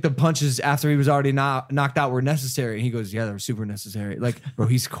you think the punches after he was already knocked out were necessary? And he goes, yeah, they were super necessary. Like, bro,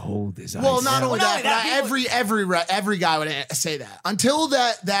 he's cold as ice. Well, not only that, but every guy would say that until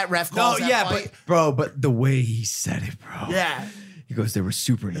that ref calls that fight. But the way he said it, bro. Yeah. He goes, they were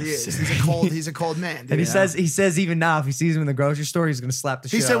super necessary. He's a cold man. Dude. And he says even now, if he sees him in the grocery store, he's gonna slap the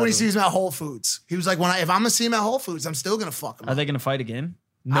shit out of him. He said when he sees him at Whole Foods, he was like, if I'm gonna see him at Whole Foods, I'm still gonna fuck him. Are they gonna fight again?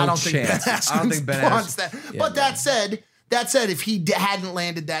 No I don't chance. think I don't think Ben wants that. Yeah, but that said, if he hadn't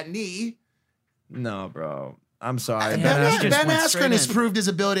landed that knee, no, bro. I'm sorry. Ben Askren has proved his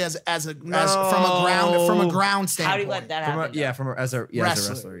ability from a ground standpoint. How do you let that happen? As a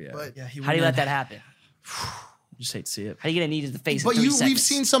wrestler. Yeah. But how do you let that happen? Just hate to see it. How do you get a knee to the face? But in 30 seconds? we've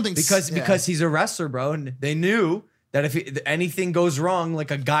seen something because he's a wrestler, bro, and they knew that if anything goes wrong,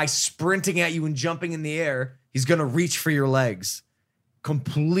 like a guy sprinting at you and jumping in the air, he's gonna reach for your legs,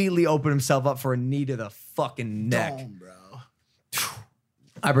 completely open himself up for a knee to the fucking neck. Dome, bro.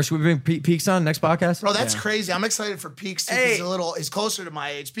 All right, bro, should we bring Peaks on next podcast? Bro, that's crazy. I'm excited for Peaks too. He's closer to my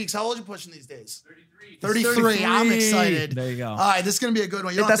age. Peaks, how old are you pushing these days? 33. I'm excited. There you go. All right, this is gonna be a good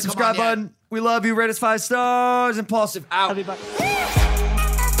one. You hit that subscribe button. We love you. Rate us 5 stars. Impaulsive out.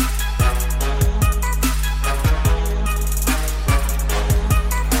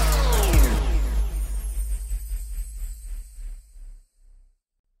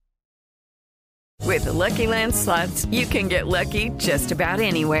 With the Lucky Land Slots, you can get lucky just about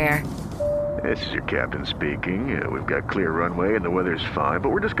anywhere. This is your captain speaking. We've got clear runway and the weather's fine, but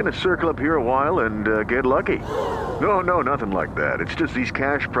we're just going to circle up here a while and get lucky. No, nothing like that. It's just these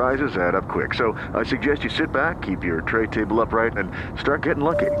cash prizes add up quick. So I suggest you sit back, keep your tray table upright, and start getting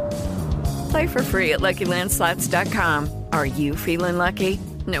lucky. Play for free at LuckyLandSlots.com. Are you feeling lucky?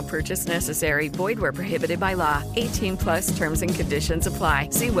 No purchase necessary. Void where prohibited by law. 18+ terms and conditions apply.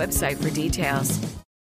 See website for details.